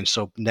coming in.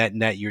 So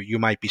net you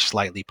might be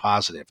slightly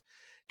positive.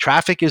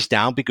 Traffic is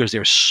down because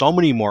there's so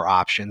many more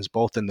options,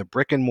 both in the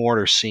brick and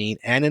mortar scene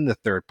and in the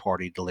third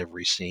party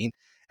delivery scene.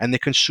 And the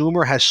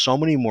consumer has so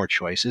many more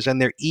choices, and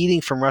they're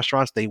eating from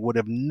restaurants they would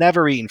have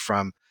never eaten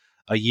from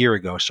a year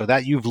ago. So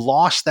that you've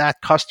lost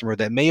that customer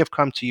that may have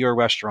come to your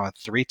restaurant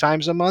 3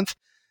 times a month,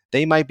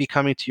 they might be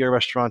coming to your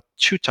restaurant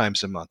 2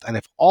 times a month. And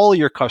if all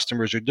your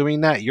customers are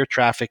doing that, your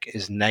traffic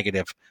is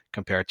negative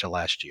compared to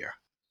last year.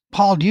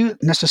 Paul, do you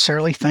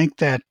necessarily think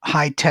that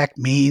high tech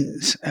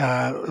means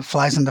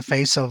flies in the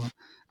face of,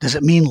 does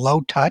it mean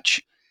low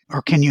touch,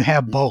 or can you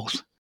have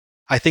both?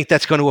 I think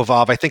that's going to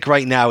evolve. I think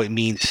right now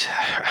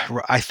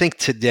I think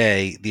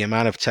today the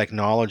amount of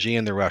technology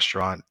in the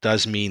restaurant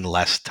does mean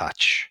less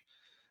touch,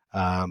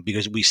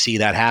 because we see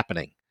that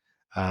happening.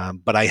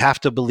 But I have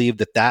to believe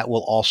that that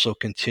will also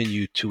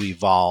continue to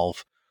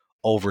evolve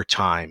over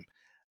time.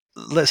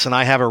 Listen,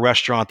 I have a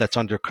restaurant that's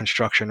under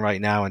construction right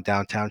now in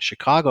downtown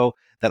Chicago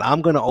that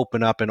I'm going to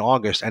open up in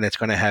August, and it's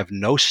going to have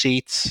no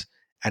seats,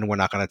 and we're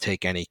not going to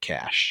take any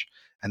cash.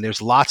 And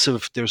there's lots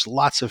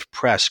of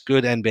press,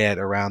 good and bad,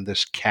 around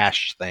this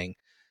cash thing.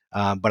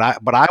 But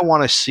I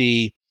want to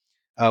see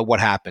what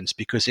happens,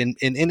 because in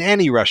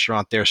any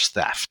restaurant there's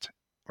theft,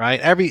 right?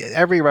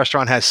 Every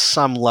restaurant has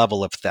some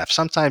level of theft.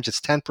 Sometimes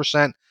it's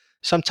 10%,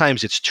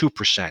 sometimes it's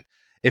 2%.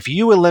 If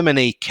you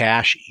eliminate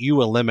cash,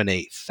 you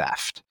eliminate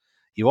theft.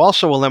 You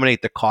also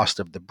eliminate the cost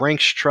of the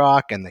Brinks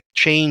truck and the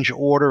change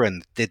order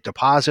and the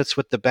deposits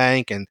with the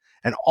bank and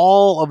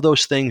all of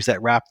those things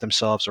that wrap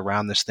themselves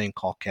around this thing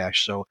called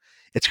cash. So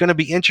it's going to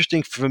be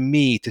interesting for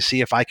me to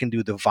see if I can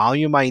do the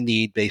volume I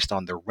need based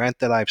on the rent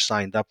that I've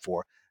signed up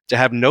for to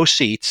have no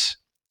seats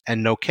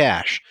and no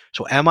cash.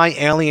 So am I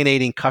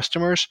alienating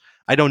customers?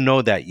 I don't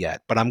know that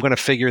yet, but I'm going to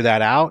figure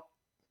that out,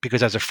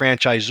 because as a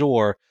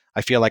franchisor,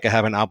 I feel like I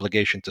have an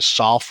obligation to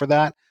solve for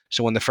that.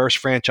 So when the first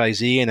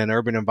franchisee in an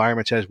urban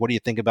environment says, "What do you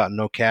think about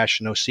no cash,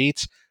 no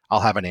seats?"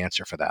 I'll have an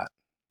answer for that.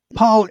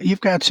 Paul,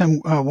 you've got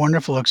some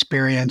wonderful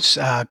experience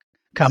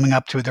coming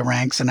up through the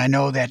ranks, and I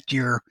know that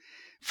your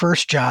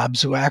first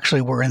jobs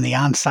actually were in the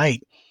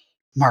on-site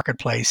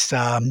marketplace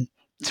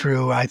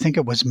through, I think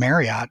it was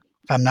Marriott,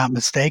 if I'm not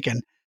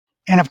mistaken.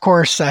 And of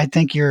course, I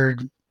think your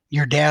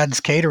dad's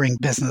catering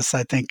business,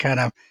 I think, kind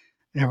of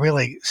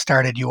really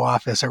started you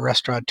off as a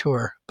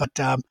restaurateur. But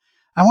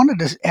I wanted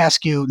to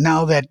ask you,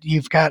 now that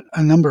you've got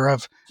a number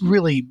of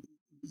really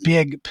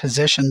big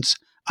positions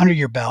under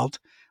your belt,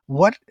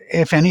 what,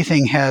 if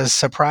anything, has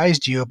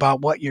surprised you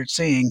about what you're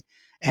seeing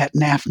at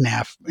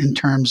NAFNAF in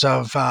terms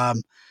of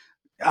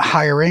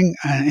hiring,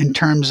 in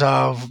terms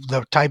of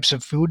the types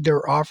of food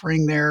they're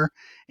offering there,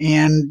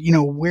 and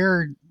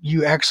where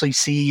you actually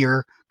see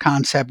your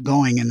concept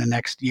going in the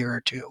next year or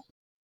two?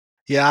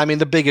 Yeah, I mean,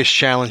 the biggest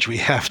challenge we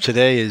have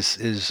today is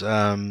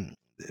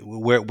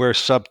we're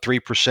sub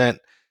 3%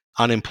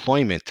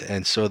 unemployment,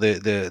 and so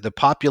the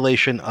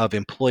population of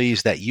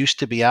employees that used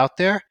to be out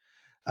there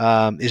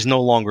is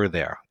no longer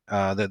there.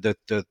 The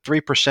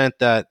 3%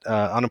 that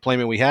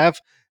unemployment we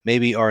have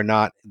maybe are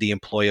not the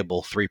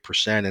employable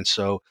 3%. And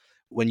so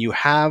when you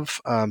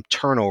have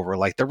turnover,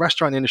 like the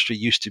restaurant industry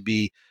used to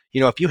be,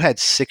 if you had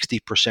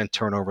 60%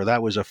 turnover,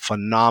 that was a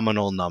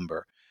phenomenal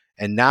number.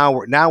 And now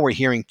we're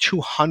hearing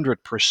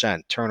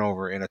 200%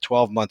 turnover in a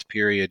 12-month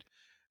period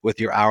with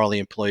your hourly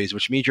employees,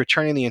 which means you're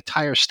turning the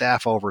entire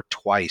staff over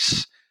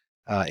twice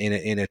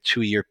in a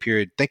 2-year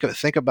period.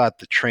 Think about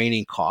the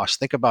training costs.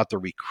 Think about the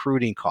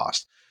recruiting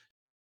costs.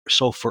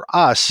 So for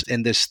us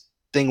in this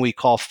thing we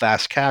call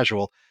fast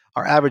casual,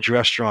 our average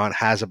restaurant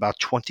has about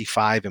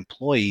 25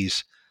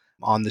 employees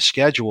on the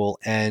schedule,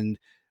 and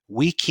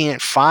we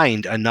can't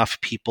find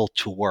enough people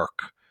to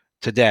work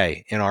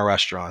today in our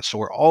restaurants. So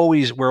we're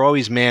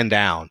always man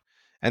down.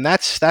 And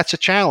that's a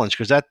challenge,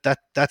 because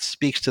that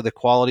speaks to the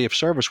quality of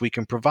service we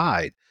can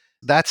provide.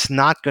 That's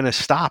not going to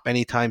stop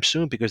anytime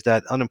soon, because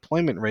that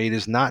unemployment rate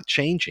is not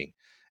changing.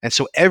 And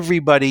so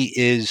everybody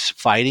is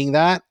fighting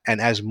that.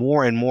 And as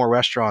more and more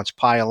restaurants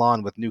pile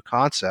on with new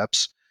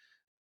concepts,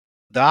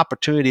 the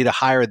opportunity to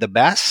hire the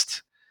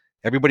best,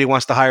 everybody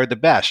wants to hire the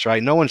best,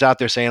 right? No one's out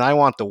there saying, "I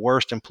want the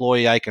worst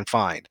employee I can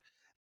find."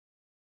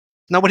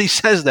 Nobody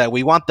says that.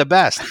 We want the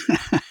best.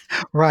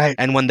 Right.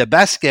 And when the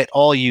best get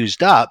all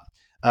used up,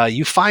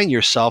 you find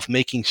yourself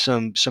making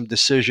some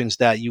decisions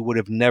that you would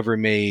have never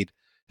made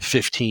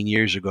 15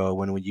 years ago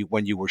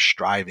when you were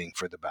striving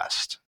for the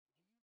best.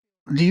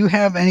 Do you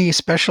have any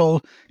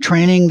special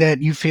training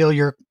that you feel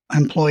your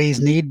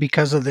employees need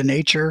because of the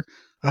nature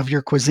of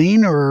your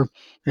cuisine, or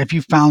have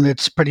you found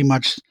it's pretty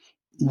much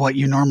what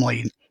you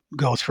normally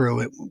go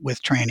through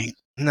with training?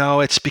 No,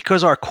 it's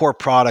because our core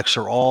products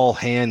are all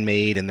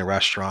handmade in the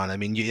restaurant. I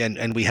mean,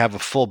 and we have a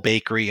full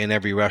bakery in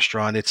every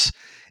restaurant.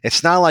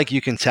 It's not like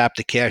you can tap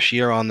the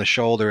cashier on the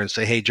shoulder and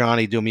say, "Hey,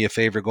 Johnny, do me a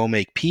favor, go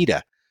make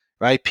pita."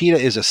 Right? Pita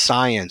is a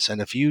science,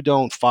 and if you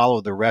don't follow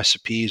the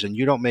recipes and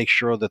you don't make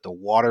sure that the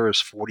water is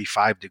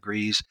 45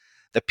 degrees,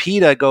 the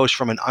pita goes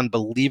from an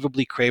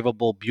unbelievably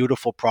craveable,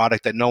 beautiful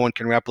product that no one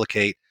can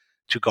replicate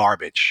to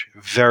garbage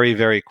very,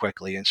 very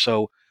quickly. And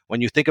so when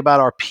you think about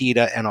our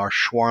pita and our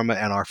shawarma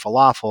and our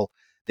falafel,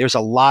 there's a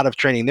lot of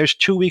training. There's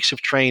 2 weeks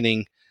of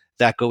training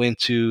that go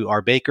into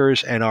our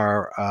bakers and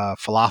our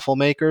falafel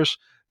makers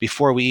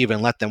before we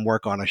even let them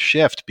work on a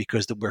shift,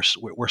 because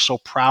we're so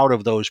proud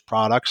of those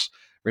products.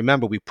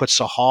 Remember, we put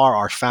Sahar,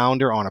 our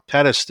founder, on a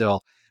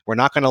pedestal. We're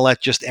not going to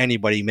let just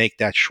anybody make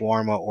that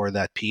shawarma or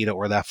that pita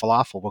or that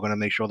falafel. We're going to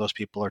make sure those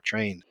people are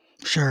trained.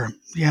 Sure.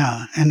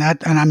 Yeah. And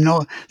I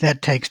know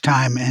that takes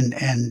time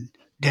and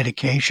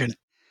dedication.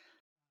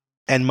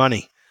 And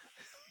money.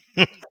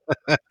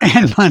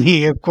 And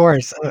money, of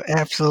course.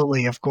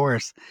 Absolutely, of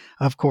course.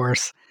 Of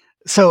course.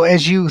 So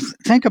as you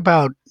think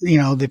about,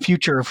 the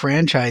future of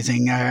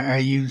franchising, are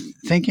you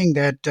thinking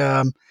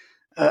that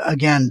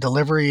again,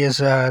 delivery is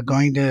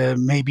going to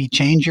maybe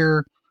change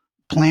your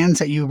plans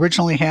that you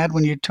originally had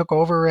when you took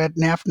over at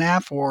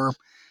NAFNAF, or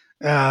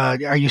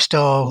Are you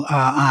still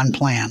on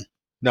plan?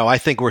 No, I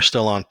think we're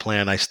still on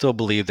plan. I still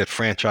believe that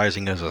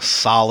franchising is a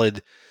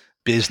solid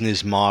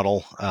business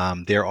model.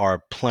 There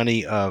are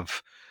plenty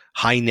of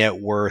high net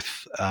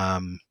worth,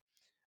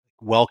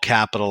 well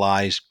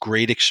capitalized,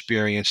 great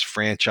experienced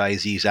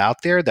franchisees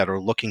out there that are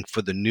looking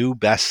for the new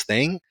best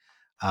thing,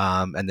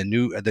 and the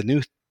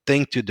new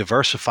thing to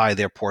diversify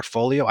their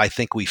portfolio. I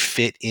think we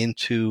fit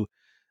into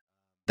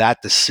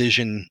that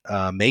decision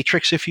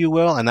matrix, if you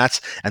will, and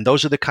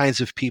those are the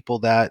kinds of people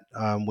that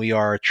we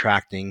are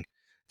attracting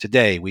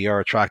today. We are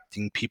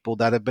attracting people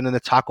that have been in the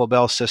Taco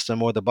Bell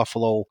system or the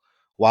Buffalo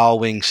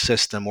Wild Wings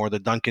system or the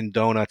Dunkin'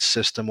 Donuts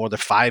system or the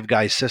Five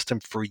Guys system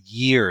for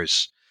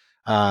years,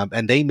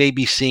 and they may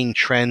be seeing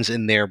trends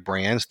in their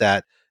brands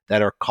that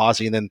are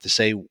causing them to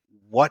say,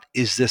 "What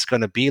is this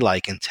going to be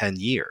like in 10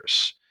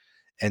 years?"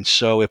 And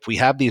so if we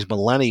have these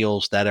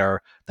millennials that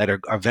are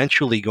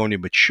eventually going to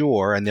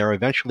mature and they're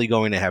eventually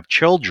going to have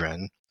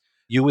children,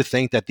 you would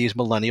think that these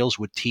millennials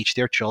would teach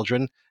their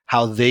children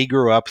how they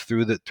grew up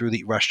through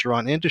the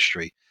restaurant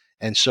industry.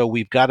 And so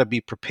we've got to be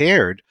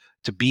prepared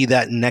to be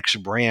that next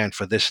brand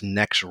for this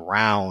next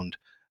round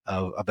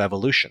of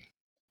evolution.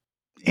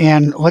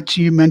 And let's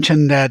you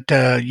mentioned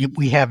that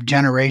we have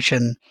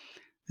Generation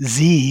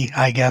Z,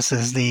 I guess,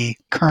 is the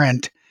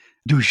current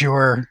du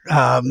jour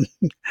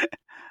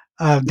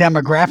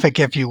demographic,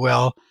 if you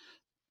will.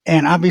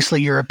 And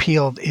obviously, your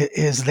appeal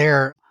is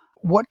there.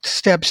 What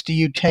steps do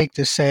you take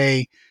to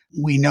say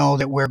we know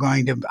that we're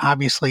going to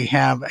obviously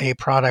have a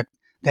product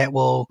that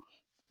will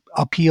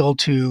appeal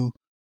to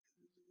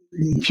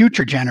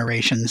future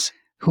generations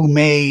who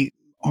may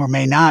or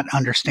may not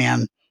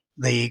understand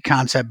the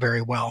concept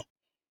very well?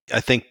 I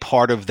think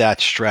part of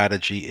that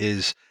strategy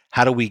is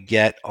how do we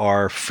get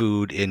our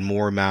food in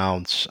more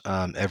mouths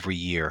every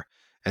year?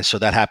 And so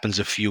that happens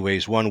a few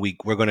ways. One,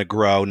 we're going to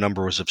grow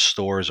numbers of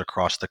stores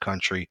across the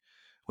country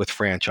with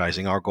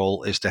franchising. Our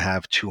goal is to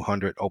have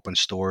 200 open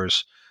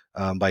stores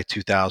by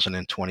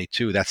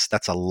 2022.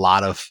 That's a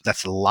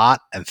lot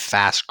and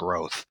fast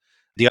growth.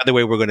 The other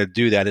way we're going to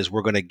do that is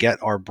we're going to get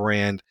our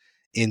brand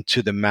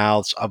into the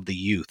mouths of the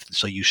youth.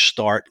 So you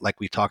start, like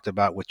we talked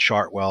about with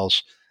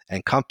Chartwell's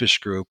and Compass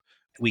Group,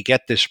 we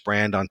get this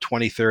brand on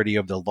 20, 30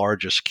 of the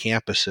largest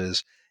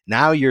campuses.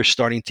 Now you're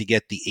starting to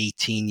get the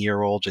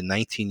 18-year-olds and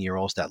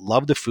 19-year-olds that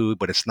love the food,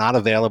 but it's not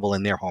available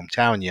in their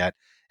hometown yet.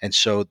 And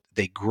so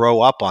they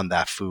grow up on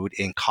that food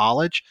in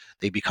college.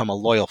 They become a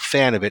loyal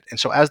fan of it. And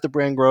so as the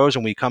brand grows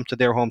and we come to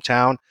their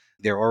hometown,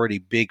 they're already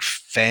big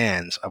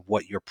fans of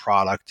what your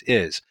product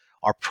is.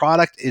 Our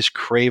product is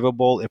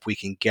craveable if we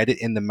can get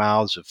it in the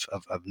mouths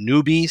of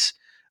newbies.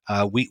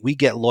 We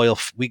get loyal.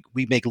 We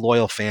make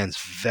loyal fans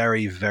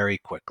very, very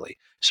quickly.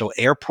 So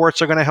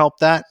airports are going to help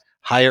that.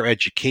 Higher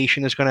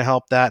education is going to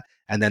help that.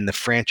 And then the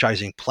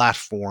franchising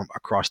platform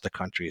across the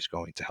country is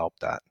going to help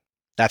that.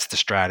 That's the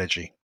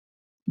strategy.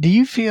 Do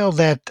you feel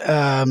that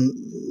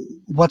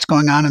what's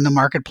going on in the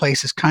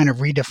marketplace has kind of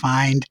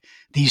redefined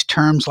these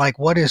terms like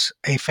what is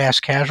a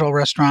fast casual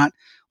restaurant?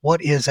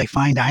 What is a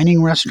fine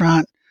dining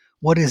restaurant?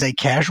 What is a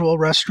casual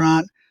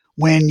restaurant?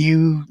 When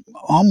you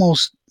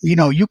almost,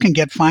 you can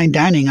get fine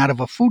dining out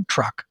of a food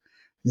truck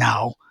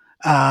now.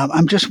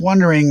 I'm just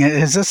wondering,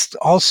 has this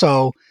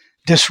also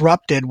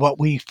disrupted what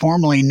we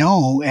formerly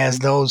know as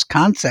those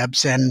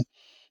concepts? And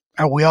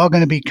are we all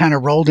going to be kind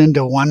of rolled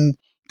into one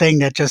thing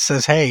that just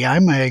says, hey,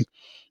 I'm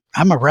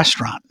a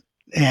restaurant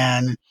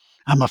and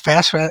I'm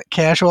a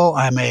casual,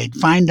 I'm a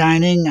fine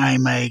dining,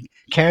 I'm a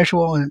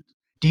casual. And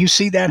do you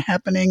see that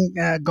happening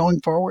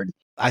going forward?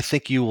 I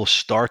think you will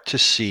start to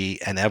see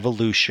an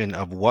evolution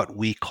of what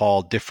we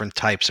call different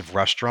types of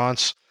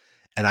restaurants.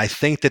 And I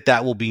think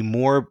that will be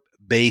more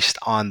based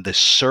on the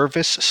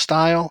service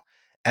style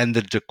and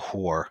the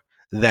decor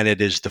than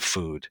it is the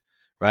food,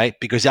 right?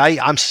 Because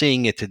I'm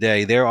seeing it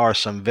today. There are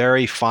some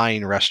very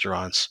fine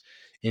restaurants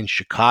in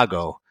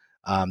Chicago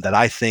that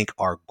I think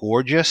are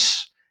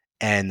gorgeous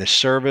and the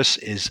service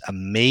is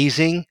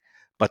amazing,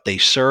 but they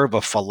serve a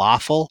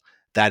falafel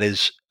that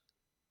is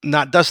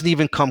not doesn't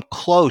even come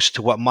close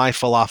to what my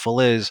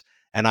falafel is,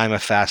 and I'm a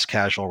fast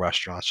casual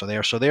restaurant. So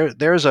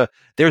there's a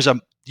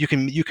you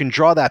can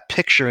draw that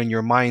picture in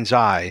your mind's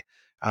eye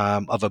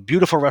of a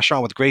beautiful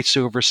restaurant with great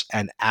service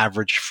and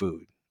average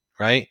food,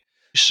 right?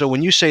 So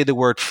when you say the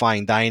word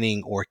fine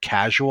dining or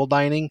casual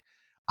dining,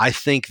 I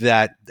think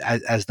that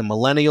as the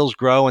millennials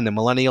grow and the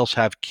millennials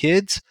have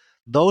kids,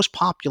 those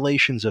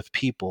populations of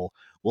people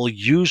will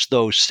use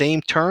those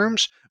same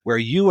terms where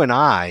you and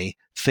I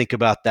think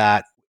about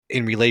that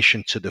in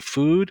relation to the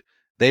food,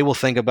 they will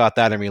think about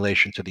that in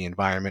relation to the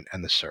environment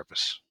and the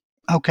service.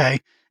 Okay.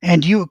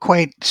 And you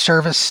equate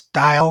service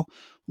style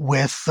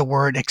with the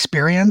word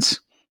experience,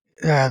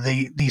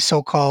 the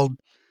so-called,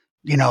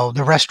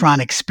 the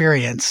restaurant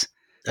experience.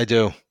 I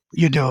do.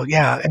 You do,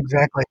 yeah,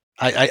 exactly.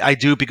 I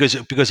do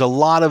because a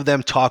lot of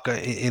them talk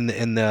in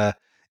the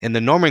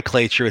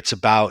nomenclature. It's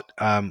about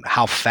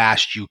how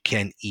fast you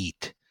can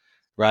eat,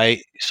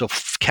 right? So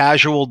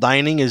casual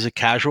dining is a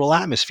casual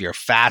atmosphere.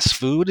 Fast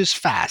food is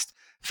fast.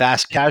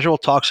 Fast casual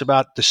talks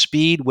about the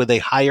speed with a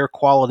higher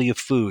quality of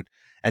food.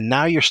 And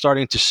now you're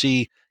starting to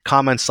see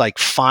comments like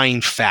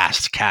fine,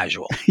 fast,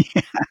 casual.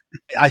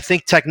 I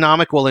think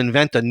Technomic will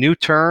invent a new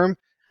term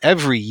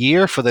every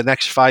year for the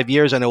next 5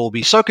 years, and it will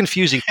be so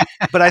confusing.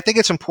 But I think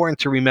it's important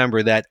to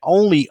remember that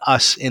only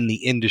us in the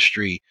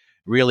industry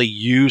really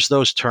use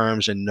those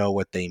terms and know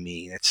what they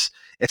mean.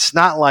 It's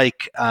not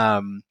like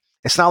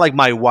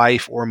my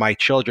wife or my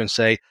children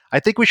say,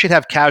 "I think we should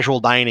have casual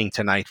dining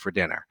tonight for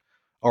dinner,"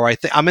 or "I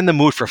think I'm in the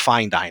mood for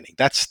fine dining."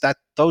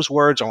 Those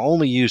words are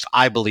only used,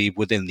 I believe,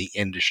 within the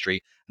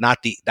industry,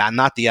 not the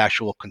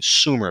actual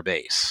consumer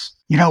base.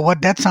 You know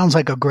what? That sounds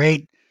like a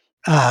great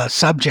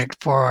subject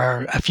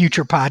for a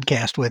future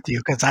podcast with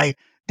you, because I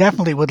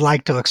definitely would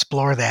like to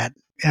explore that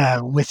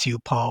with you,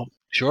 Paul.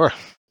 Sure.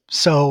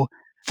 So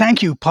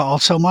thank you, Paul,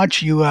 so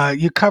much.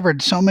 You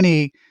covered so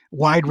many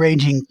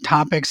wide-ranging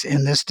topics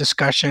in this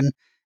discussion.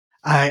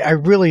 I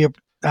really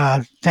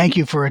thank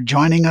you for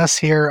joining us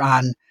here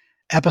on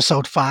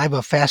episode 5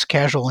 of Fast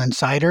Casual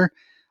Insider.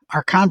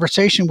 Our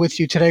conversation with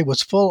you today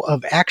was full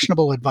of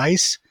actionable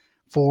advice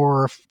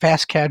for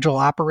fast casual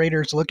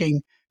operators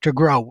looking to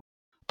grow.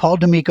 Paul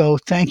D'Amico,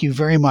 thank you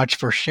very much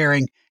for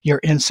sharing your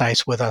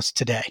insights with us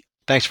today.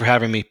 Thanks for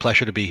having me.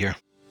 Pleasure to be here.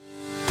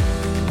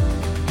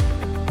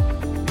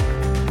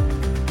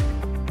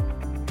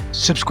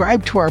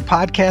 Subscribe to our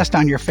podcast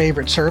on your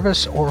favorite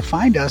service or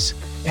find us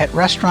at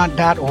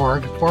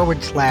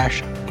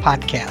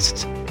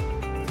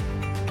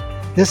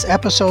restaurant.org/podcasts. This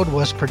episode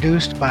was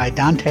produced by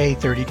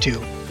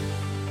Dante32.